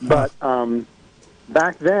 But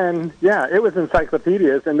back then, it was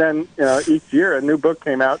encyclopedias, and then each year a new book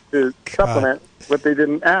came out to supplement what they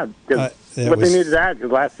didn't add, because they needed to add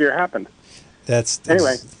because last year happened.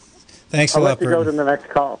 Anyway. Thanks a lot, Burton. I'll let you go to the next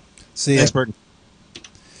call. See you. Thanks, Burton.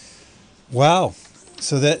 Wow.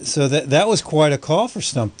 So that was quite a call for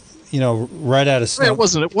Stump. Right out of Stump. It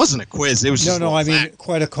wasn't a quiz. It was just I mean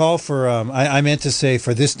quite a call for. I meant to say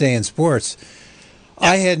for this day in sports. Yeah.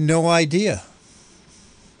 I had no idea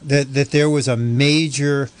that there was a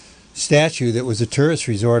major statue that was a tourist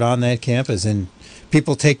resort on that campus, and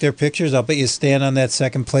people take their pictures. I'll bet you stand on that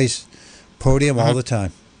second place podium all the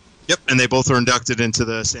time. Yep, and they both were inducted into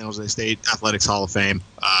the San Jose State Athletics Hall of Fame.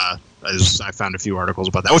 I found a few articles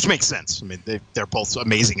about that, which makes sense. I mean, they're both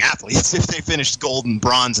amazing athletes if they finished gold and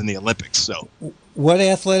bronze in the Olympics. So, what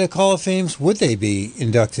athletic Hall of Fames would they be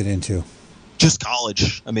inducted into? Just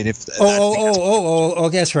college. I mean, if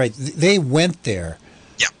that's right. They went there.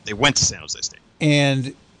 Yeah, they went to San Jose State.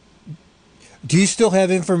 And do you still have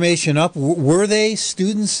information up? Were they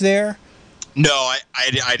students there? No,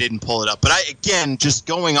 I didn't pull it up. But just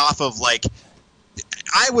going off of I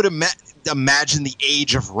would imagine the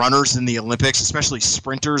age of runners in the Olympics, especially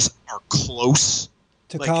sprinters, are close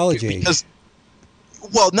to college age. Because,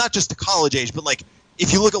 well, not just to college age, but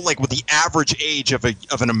if you look at what the average age of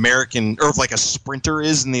an American or of a sprinter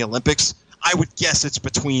is in the Olympics, I would guess it's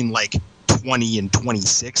between 20 and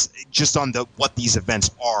 26, just on what these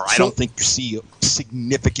events are. I don't think you see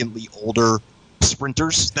significantly older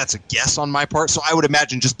sprinters. That's a guess on my part. So I would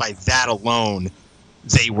imagine just by that alone,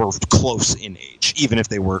 they were close in age, even if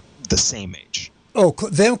they were the same age. Oh,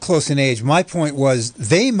 them close in age. My point was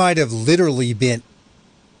they might have literally been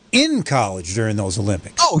in college during those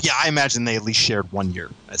Olympics. Oh, yeah. I imagine they at least shared 1 year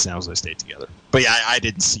at San Jose State together. But yeah, I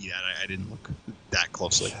didn't see that. I didn't look that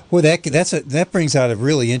closely. Well, that brings out a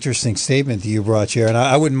really interesting statement that you brought here, and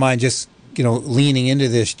I wouldn't mind just leaning into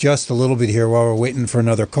this just a little bit here while we're waiting for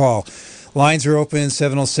another call. Lines are open,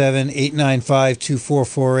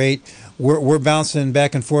 707-895-2448. We're bouncing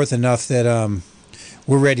back and forth enough that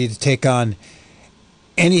we're ready to take on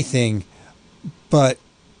anything. But,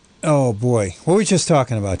 oh boy, what were we just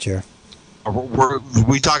talking about, Jer? Were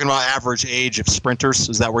we talking about average age of sprinters?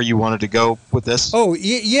 Is that where you wanted to go with this? Oh,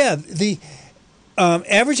 yeah. The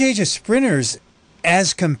average age of sprinters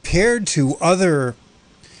as compared to other...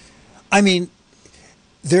 I mean...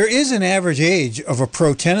 There is an average age of a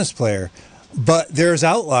pro tennis player, but there's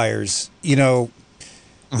outliers. Federer's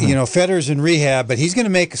in rehab, but he's going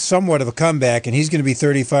to make somewhat of a comeback, and he's going to be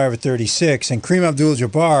 35 or 36. And Kareem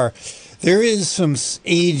Abdul-Jabbar, there is some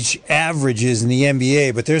age averages in the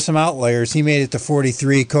NBA, but there's some outliers. He made it to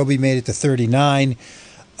 43. Kobe made it to 39.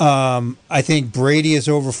 I think Brady is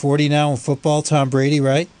over 40 now in football. Tom Brady,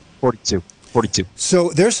 right? 42. So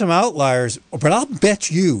there's some outliers, but I'll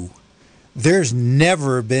bet you there's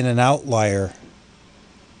never been an outlier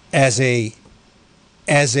as an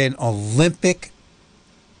Olympic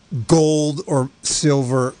gold or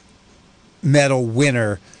silver medal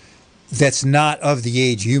winner that's not of the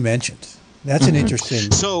age you mentioned. That's an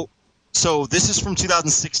interesting. So this is from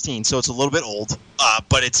 2016, so it's a little bit old,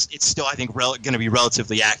 but it's still, I think, going to be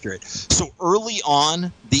relatively accurate. So early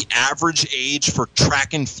on, the average age for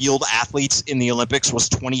track and field athletes in the Olympics was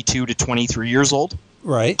 22 to 23 years old.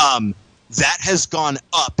 Right. That has gone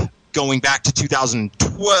up going back to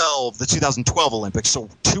 2012, the 2012 Olympics, so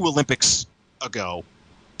 2 Olympics ago.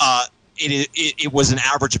 It was an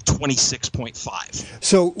average of 26.5.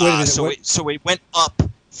 So wait a minute. So it went up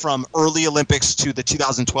from early Olympics to the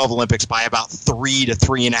 2012 Olympics by about 3 to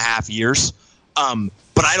 3.5 years.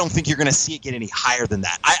 But I don't think you're going to see it get any higher than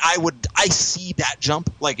that. I see that jump,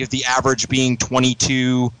 if the average being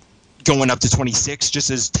 22 going up to 26, just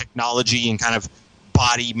as technology and kind of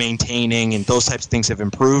body maintaining and those types of things have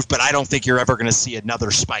improved, but I don't think you're ever going to see another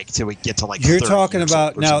spike till we get to You're talking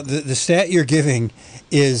about now the stat you're giving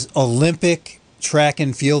is Olympic track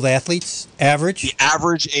and field athletes average. The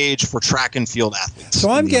average age for track and field athletes. So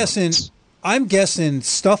I'm guessing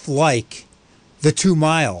stuff like the 2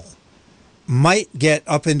 mile might get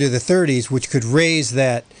up into the 30s, which could raise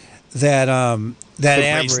that average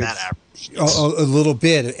a little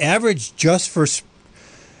bit. Average just for.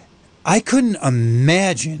 I couldn't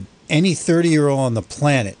imagine any 30-year-old on the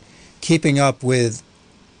planet keeping up with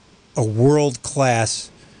a world-class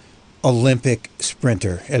Olympic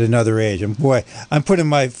sprinter at another age. And boy, I'm putting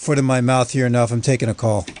my foot in my mouth here enough. I'm taking a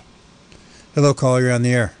call. Hello, caller. You're on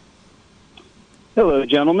the air. Hello,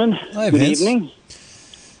 gentlemen. Hi, Good Vince. evening.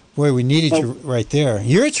 Boy, we needed you right there.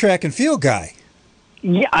 You're a track and field guy.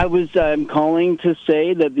 Yeah, I was calling to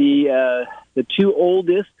say that the two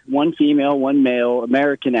oldest, one female, one male,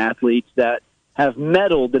 American athletes that have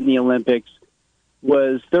medaled in the Olympics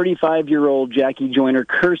was 35-year-old Jackie Joyner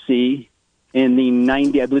Kersee in the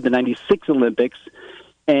 96 Olympics,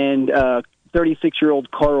 and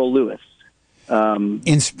 36-year-old Carl Lewis.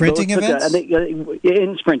 In sprinting events?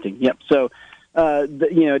 In sprinting, yep. So,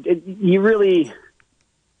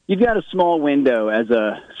 you've got a small window as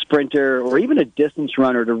a sprinter or even a distance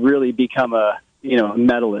runner to really become a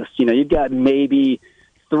medalist. You've got maybe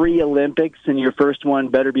 3 Olympics, and your first one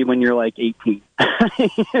better be when you're like 18.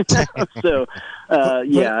 So,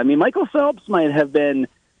 Michael Phelps might have been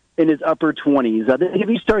in his upper 20s. I think if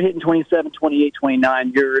you start hitting 27, 28,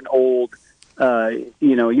 29, you're an old,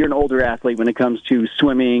 you're an older athlete when it comes to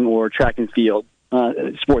swimming or track and field.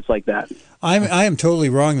 Sports like that. I am totally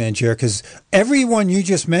wrong then, Jer, because everyone you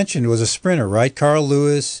just mentioned was a sprinter, right? Carl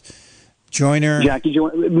Lewis, Joyner, Jackie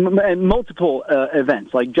Joyner, and multiple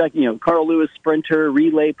events like Carl Lewis, sprinter,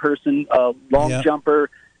 relay person, long jumper.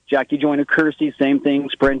 Jackie Joyner Kersee, same thing,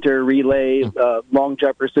 sprinter, relay, long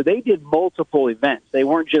jumper. So they did multiple events. They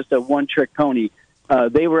weren't just a one-trick pony.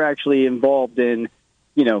 They were actually involved in,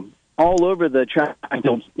 all over the track,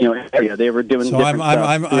 area. They were doing different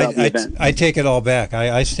stuff throughout the event. I take it all back.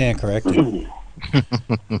 I stand corrected.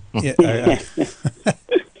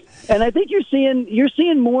 And I think you're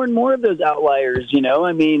seeing more and more of those outliers.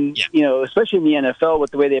 Especially in the NFL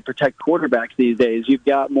with the way they protect quarterbacks these days. You've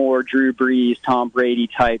got more Drew Brees, Tom Brady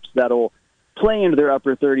types that'll play into their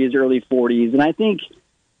upper 30s, early 40s, and I think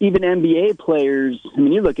even NBA players.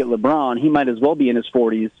 You look at LeBron; he might as well be in his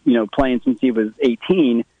 40s. Playing since he was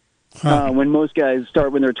 18. When most guys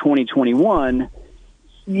start when they're 20, 21,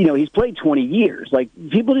 he's played 20 years. Like,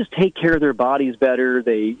 people just take care of their bodies better.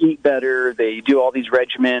 They eat better. They do all these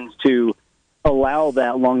regimens to allow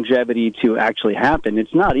that longevity to actually happen.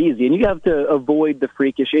 It's not easy, and you have to avoid the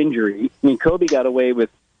freakish injury. Kobe got away with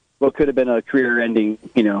what could have been a career-ending,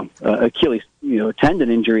 Achilles, tendon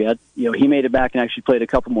injury. He made it back and actually played a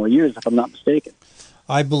couple more years, if I'm not mistaken.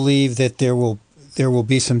 I believe that there will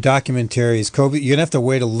be some documentaries. Kobe, you're going to have to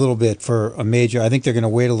wait a little bit for a major. I think they're going to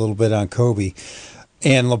wait a little bit on Kobe.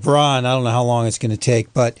 And LeBron, I don't know how long it's going to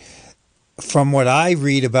take, but from what I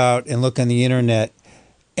read about and look on the internet,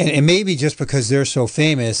 and maybe just because they're so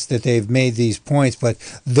famous that they've made these points, but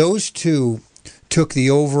those two took the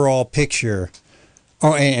overall picture.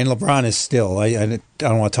 Oh, and LeBron is still, I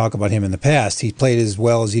don't want to talk about him in the past. He played as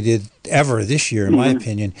well as he did ever this year, in my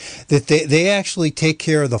opinion. That they actually take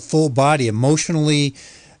care of the full body emotionally,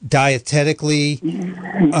 dietetically,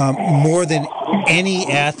 more than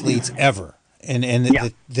any athletes ever. And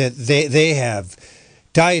that they have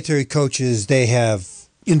dietary coaches, they have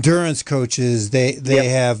endurance coaches, they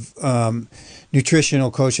have nutritional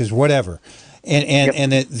coaches, whatever.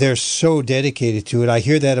 And that they're so dedicated to it. I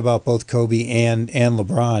hear that about both Kobe and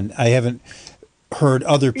LeBron. I haven't heard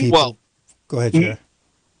other people. Well, go ahead, Jer.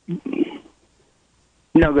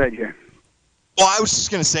 No, go ahead, Jer. Well, I was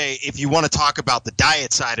just going to say, if you want to talk about the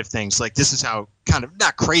diet side of things, like, this is how, kind of,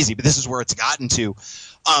 not crazy, but this is where it's gotten to.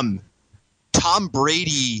 Tom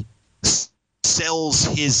Brady sells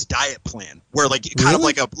his diet plan, where kind of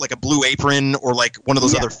like a Blue Apron or like one of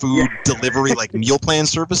those other food delivery like meal plan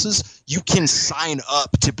services. You can sign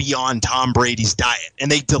up to be on Tom Brady's diet,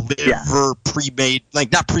 and they deliver pre-made,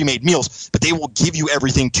 not pre-made meals, but they will give you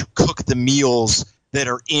everything to cook the meals that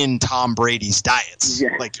are in Tom Brady's diets.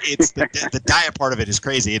 Yeah. Like, it's the diet part of it is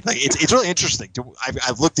crazy. It's really interesting.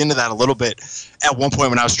 I've looked into that a little bit at one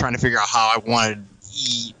point when I was trying to figure out how I wanted to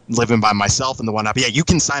eat living by myself and the whatnot. But yeah, you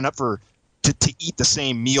can sign up to eat the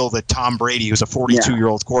same meal that Tom Brady, who's a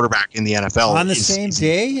 42-year-old quarterback in the NFL, on the same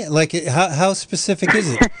day. Like, how specific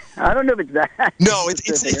is it? I don't know if it's that. No,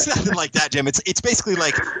 it's nothing like that, Jim. It's basically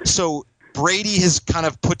like, so Brady has kind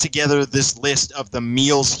of put together this list of the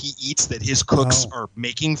meals he eats that his cooks are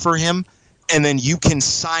making for him, and then you can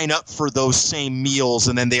sign up for those same meals,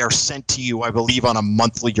 and then they are sent to you, I believe, on a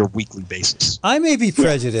monthly or weekly basis. I may be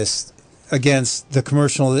prejudiced against the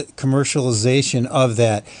commercialization of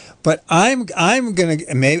that, but I'm gonna,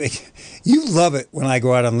 maybe you love it when I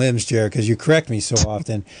go out on limbs, Jared, because you correct me so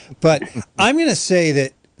often. But I'm gonna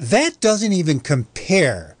say that doesn't even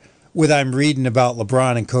compare with I'm reading about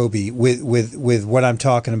LeBron and Kobe with what I'm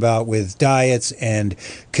talking about with diets and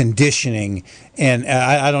conditioning. And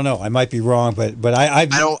I don't know, I might be wrong, but I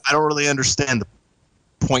don't really understand the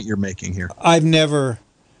point you're making here. I've never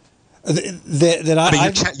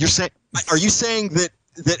you're saying. Are you saying that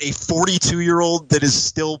that a 42-year-old that is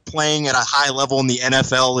still playing at a high level in the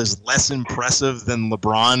NFL is less impressive than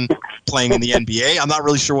LeBron playing in the NBA? I'm not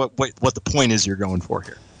really sure what the point is you're going for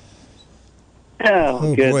here.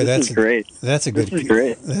 Oh good. Boy, this is great. That's a good. This is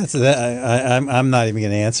great. I'm not even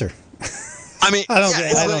going to answer. I mean, I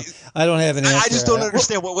don't have an answer. I just don't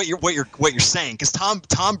understand what you're saying, because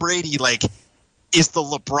Tom Brady is the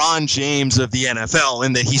LeBron James of the NFL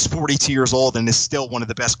in that he's 42 years old and is still one of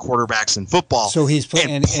the best quarterbacks in football. So he's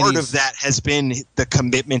playing, and part of that has been the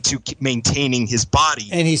commitment to maintaining his body.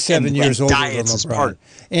 And he's 7 years older than LeBron.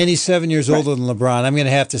 And he's 7 years older than LeBron. I'm going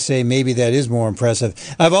to have to say maybe that is more impressive.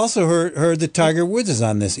 I've also heard that Tiger Woods is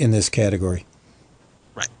in this category.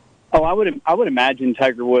 Right. Oh, I would imagine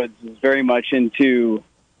Tiger Woods is very much into,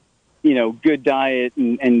 good diet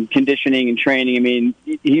and conditioning and training. I mean,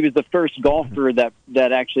 he was the first golfer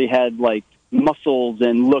that actually had muscles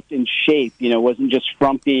and looked in shape. Wasn't just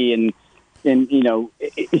frumpy and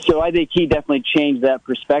so I think he definitely changed that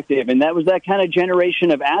perspective. And that was that kind of generation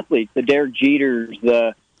of athletes, the Derek Jeters,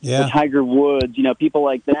 the Tiger Woods, people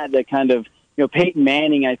like that kind of, Peyton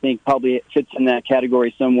Manning, I think probably fits in that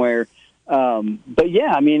category somewhere. But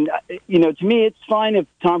yeah, I mean, to me, it's fine if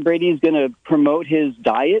Tom Brady is going to promote his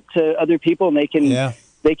diet to other people, and they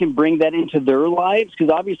can bring that into their lives, because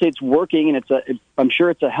obviously it's working, and I'm sure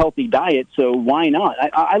it's a healthy diet. So why not?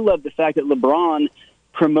 I love the fact that LeBron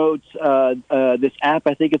promotes this app.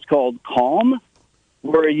 I think it's called Calm,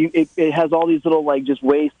 where it has all these little just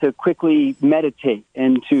ways to quickly meditate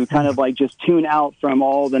and to kind of just tune out from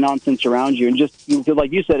all the nonsense around you, and just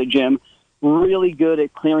like you said it, Jim. Really good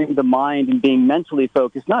at clearing the mind and being mentally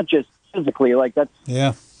focused, not just physically. That's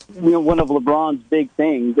one of LeBron's big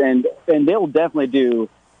things, and they'll definitely do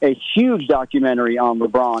a huge documentary on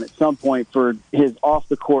LeBron at some point for his off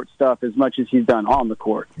the court stuff as much as he's done on the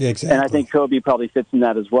court. Yeah, exactly. And I think Kobe probably fits in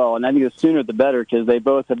that as well. And I think the sooner the better, because they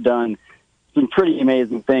both have done some pretty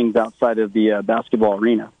amazing things outside of the basketball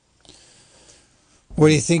arena. What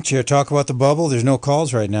do you think, Chair? Talk about the bubble. There's no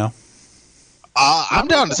calls right now. I'm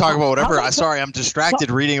down to talk about whatever. I'm distracted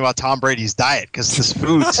reading about Tom Brady's diet, because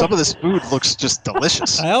some of this food looks just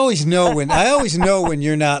delicious. I always know when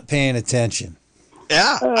you're not paying attention.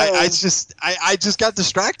 Yeah, I just got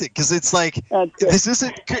distracted, because it's this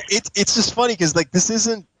isn't. It's just funny because this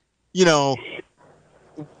isn't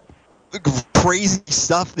crazy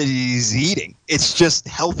stuff that he's eating. It's just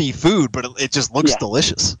healthy food, but it just looks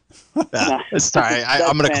delicious. Yeah, sorry,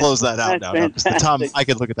 I'm going to close that out now. Tom, I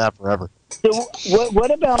could look at that forever. So what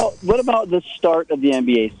about the start of the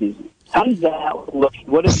NBA season? How does that look?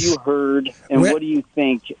 What have you heard, and what do you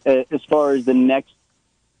think as far as the next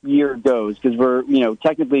year goes? Because we're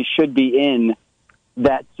technically should be in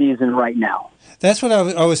that season right now. That's what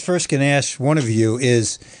I was first going to ask one of you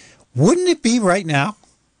is, wouldn't it be right now?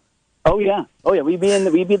 Oh yeah. We'd be at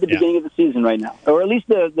the beginning of the season right now, or at least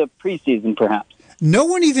the preseason, perhaps. No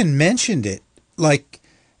one even mentioned it,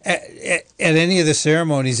 at any of the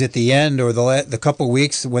ceremonies at the end, or the couple of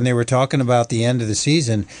weeks when they were talking about the end of the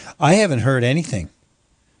season. I haven't heard anything,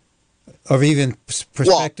 or even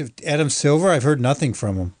prospective Adam Silver. I've heard nothing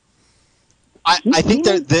from him. I think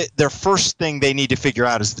their first thing they need to figure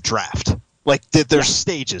out is the draft. There's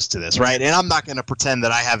stages to this, right? And I'm not going to pretend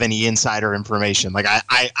that I have any insider information.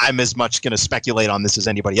 I'm as much going to speculate on this as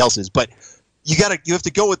anybody else is, but you have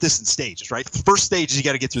to go with this in stages, right? The first stage is you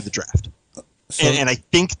got to get through the draft, and I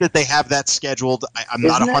think that they have that scheduled. I'm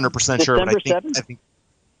not 100% sure, but I think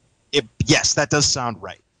yes, that does sound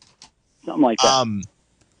right. Something like that.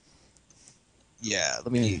 Yeah,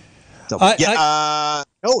 let me. No,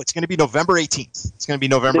 it's going to be November 18th. It's going to be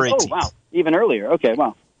November 18th. Oh, wow, even earlier. Okay,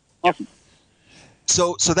 wow, awesome.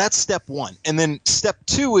 So that's step one, and then step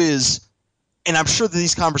two is, and I'm sure that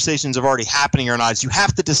these conversations are already happening or not. Is you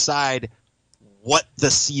have to decide what the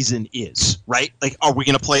season is, right? Are we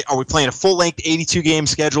playing a full-length 82-game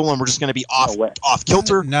schedule and we're just going to be off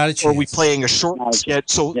kilter? Not a chance. Or are we playing a short schedule?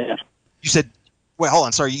 So you said, wait, hold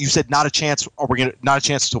on, sorry. You said not a chance. Not a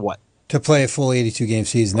chance to what? To play a full 82-game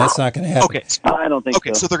season. That's not going to happen. Okay. I don't think so.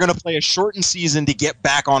 Okay, so they're going to play a shortened season to get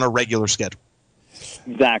back on a regular schedule.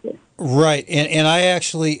 Exactly. Right. And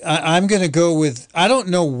I'm going to go with, I don't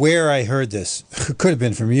know where I heard this. It could have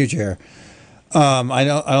been from you, Jer. I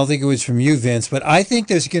don't think it was from you, Vince, but I think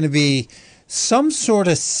there's going to be some sort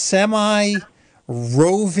of semi-roving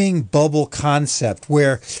bubble concept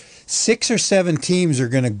where 6 or 7 teams are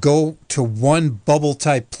going to go to one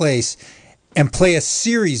bubble-type place and play a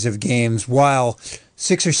series of games, while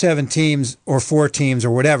 6 or 7 teams or 4 teams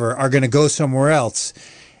or whatever are going to go somewhere else.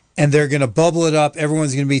 And they're going to bubble it up.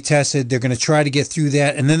 Everyone's going to be tested. They're going to try to get through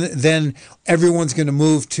that. And then everyone's going to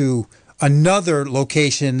move to another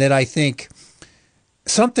location that I think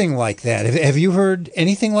something like that. Have you heard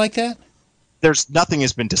anything like that? Nothing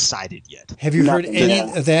has been decided yet. Have you heard any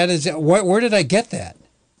of that? Where did I get that?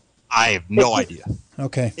 I have no idea.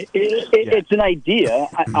 Okay. It's an idea.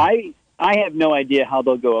 I have no idea how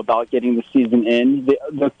they'll go about getting the season in.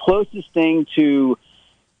 The closest thing to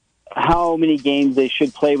how many games they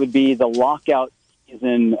should play would be the lockout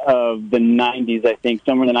season of the 90s, I think.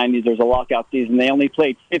 Somewhere in the 90s, there was a lockout season. They only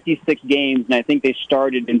played 56 games, and I think they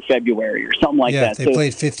started in February or something like that. Yeah, they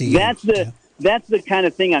played 50 games. That's the kind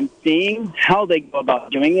of thing I'm seeing. How they go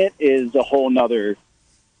about doing it is a whole nother,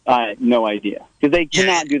 no idea. Because they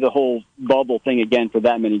cannot do the whole bubble thing again for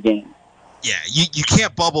that many games. Yeah, you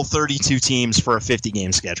can't bubble 32 teams for a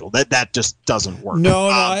 50-game schedule. That just doesn't work. No,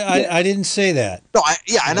 I didn't say that. No,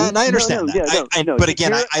 I understand that. But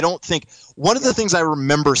again, I don't think one of the things I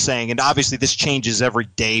remember saying, and obviously this changes every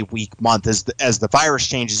day, week, month as the virus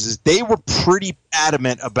changes, is they were pretty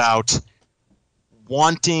adamant about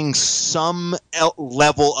wanting some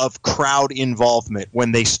level of crowd involvement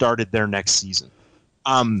when they started their next season.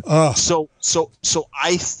 So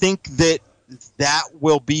I think that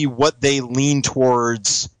will be what they lean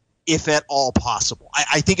towards, if at all possible.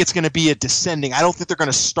 I think it's going to be a descending. I don't think they're going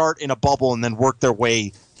to start in a bubble and then work their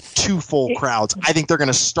way to full crowds. I think they're going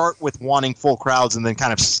to start with wanting full crowds and then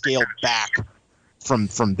kind of scale back from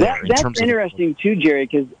there. That's interesting too, Jerry,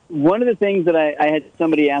 because one of the things that I had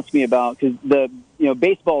somebody ask me about, because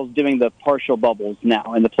baseball is doing the partial bubbles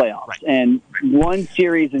now in the playoffs, right. And one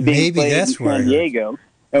series is being played in San Diego,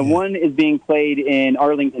 and one is being played in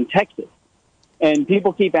Arlington, Texas. And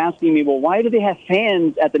people keep asking me, well, why do they have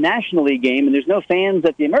fans at the National League game and there's no fans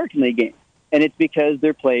at the American League game? And it's because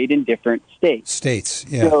they're played in different states.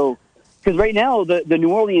 Yeah. So, because right now the New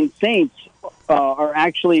Orleans Saints are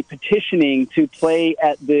actually petitioning to play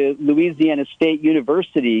at the Louisiana State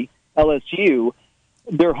University, LSU,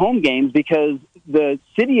 their home games because the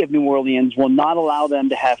city of New Orleans will not allow them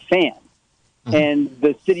to have fans. Mm-hmm. And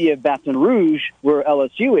the city of Baton Rouge, where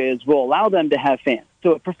LSU is, will allow them to have fans.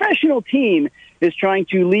 So a professional team is trying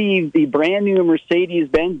to leave the brand new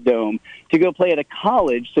Mercedes-Benz Dome to go play at a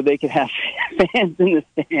college so they could have fans in the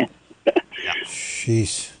stands.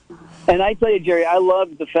 Jeez. And I tell you, Jerry, I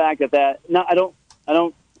love the fact that I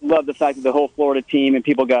don't love the fact that the whole Florida team and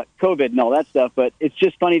people got COVID and all that stuff, but it's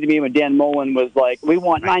just funny to me when Dan Mullen was like, we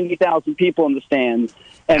want 90,000 people in the stands,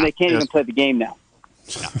 and they can't even play the game now.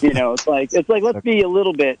 Yeah. It's like let's be a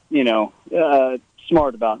little bit,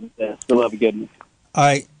 smart about this, for the love of goodness.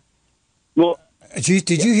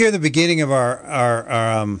 Did you hear the beginning of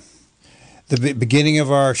our beginning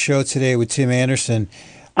of our show today with Tim Anderson?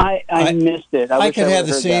 I missed it. I could have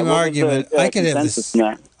the same argument. I could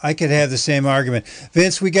have the same argument.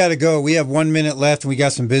 Vince, we got to go. We have 1 minute left, and we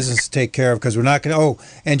got some business to take care of because we're not going to. Oh,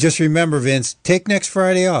 and just remember, Vince, take next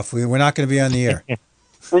Friday off. We're not going to be on the air.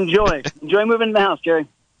 Enjoy moving in the house, Jerry.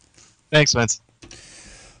 Thanks, Vince.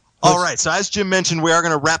 All right, so as Jim mentioned, we are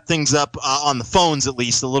going to wrap things up on the phones at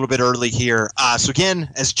least a little bit early here. So again,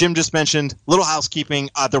 as Jim just mentioned, little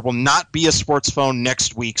housekeeping. There will not be a sports phone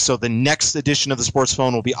next week, so the next edition of the sports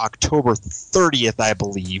phone will be October 30th, I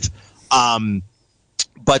believe.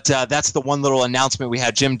 But that's the one little announcement we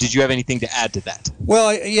had. Jim, did you have anything to add to that? Well,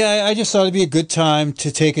 I just thought it'd be a good time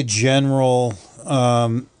to take a general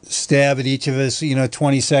stab at each of us,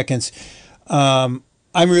 20 seconds.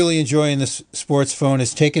 I'm really enjoying this sports phone.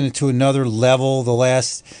 It's taken it to another level the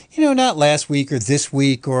last, not last week or this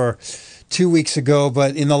week or 2 weeks ago,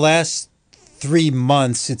 but in the last 3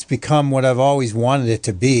 months, it's become what I've always wanted it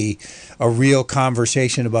to be, a real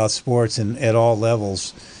conversation about sports and at all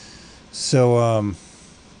levels. So,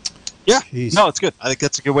 geez. No, it's good. I think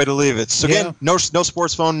that's a good way to leave it. So again, no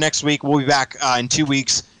sports phone next week. We'll be back in 2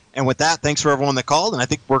 weeks. And with that, thanks for everyone that called, and I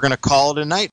think we're going to call it a night.